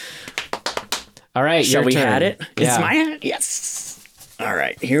 All right, Shall your we turn. had it? Yeah. It's my yes. All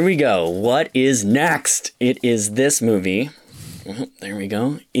right, here we go. What is next? It is this movie. Oh, there we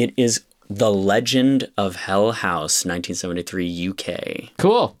go. It is The Legend of Hell House, 1973 UK.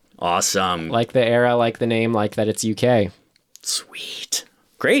 Cool. Awesome. Like the era, like the name, like that it's UK. Sweet.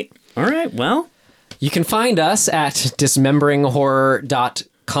 Great. All right. Well, you can find us at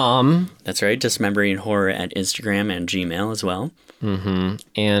dismemberinghorror.com. That's right. Dismembering Horror at Instagram and Gmail as well. Mm-hmm.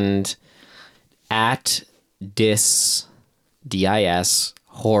 And at dis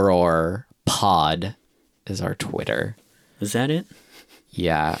horror pod is our Twitter. Is that it?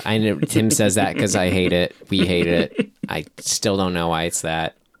 Yeah, I know Tim says that because I hate it. We hate it. I still don't know why it's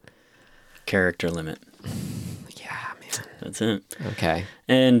that. Character limit. Yeah, man. That's it. Okay.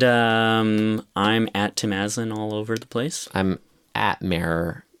 And I'm at Tim Aslin all over the place. I'm at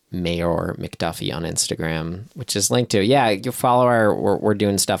Mayor McDuffie on Instagram, which is linked to. Yeah, you'll follow we're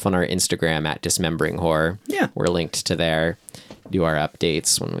doing stuff on our Instagram at Dismembering Horror. Yeah. We're linked to there. Do our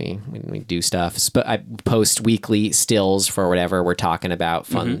updates when we do stuff. I post weekly stills for whatever we're talking about,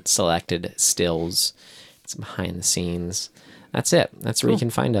 fun selected stills, some behind the scenes. That's it. That's where you can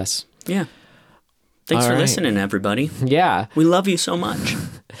find us. Yeah. Thanks All for right. listening, everybody. Yeah. We love you so much.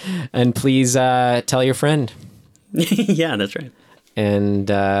 And please tell your friend. Yeah, that's right. And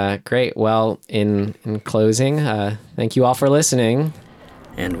great. Well, in closing, thank you all for listening.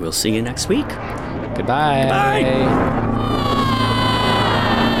 And we'll see you next week. Goodbye. Bye.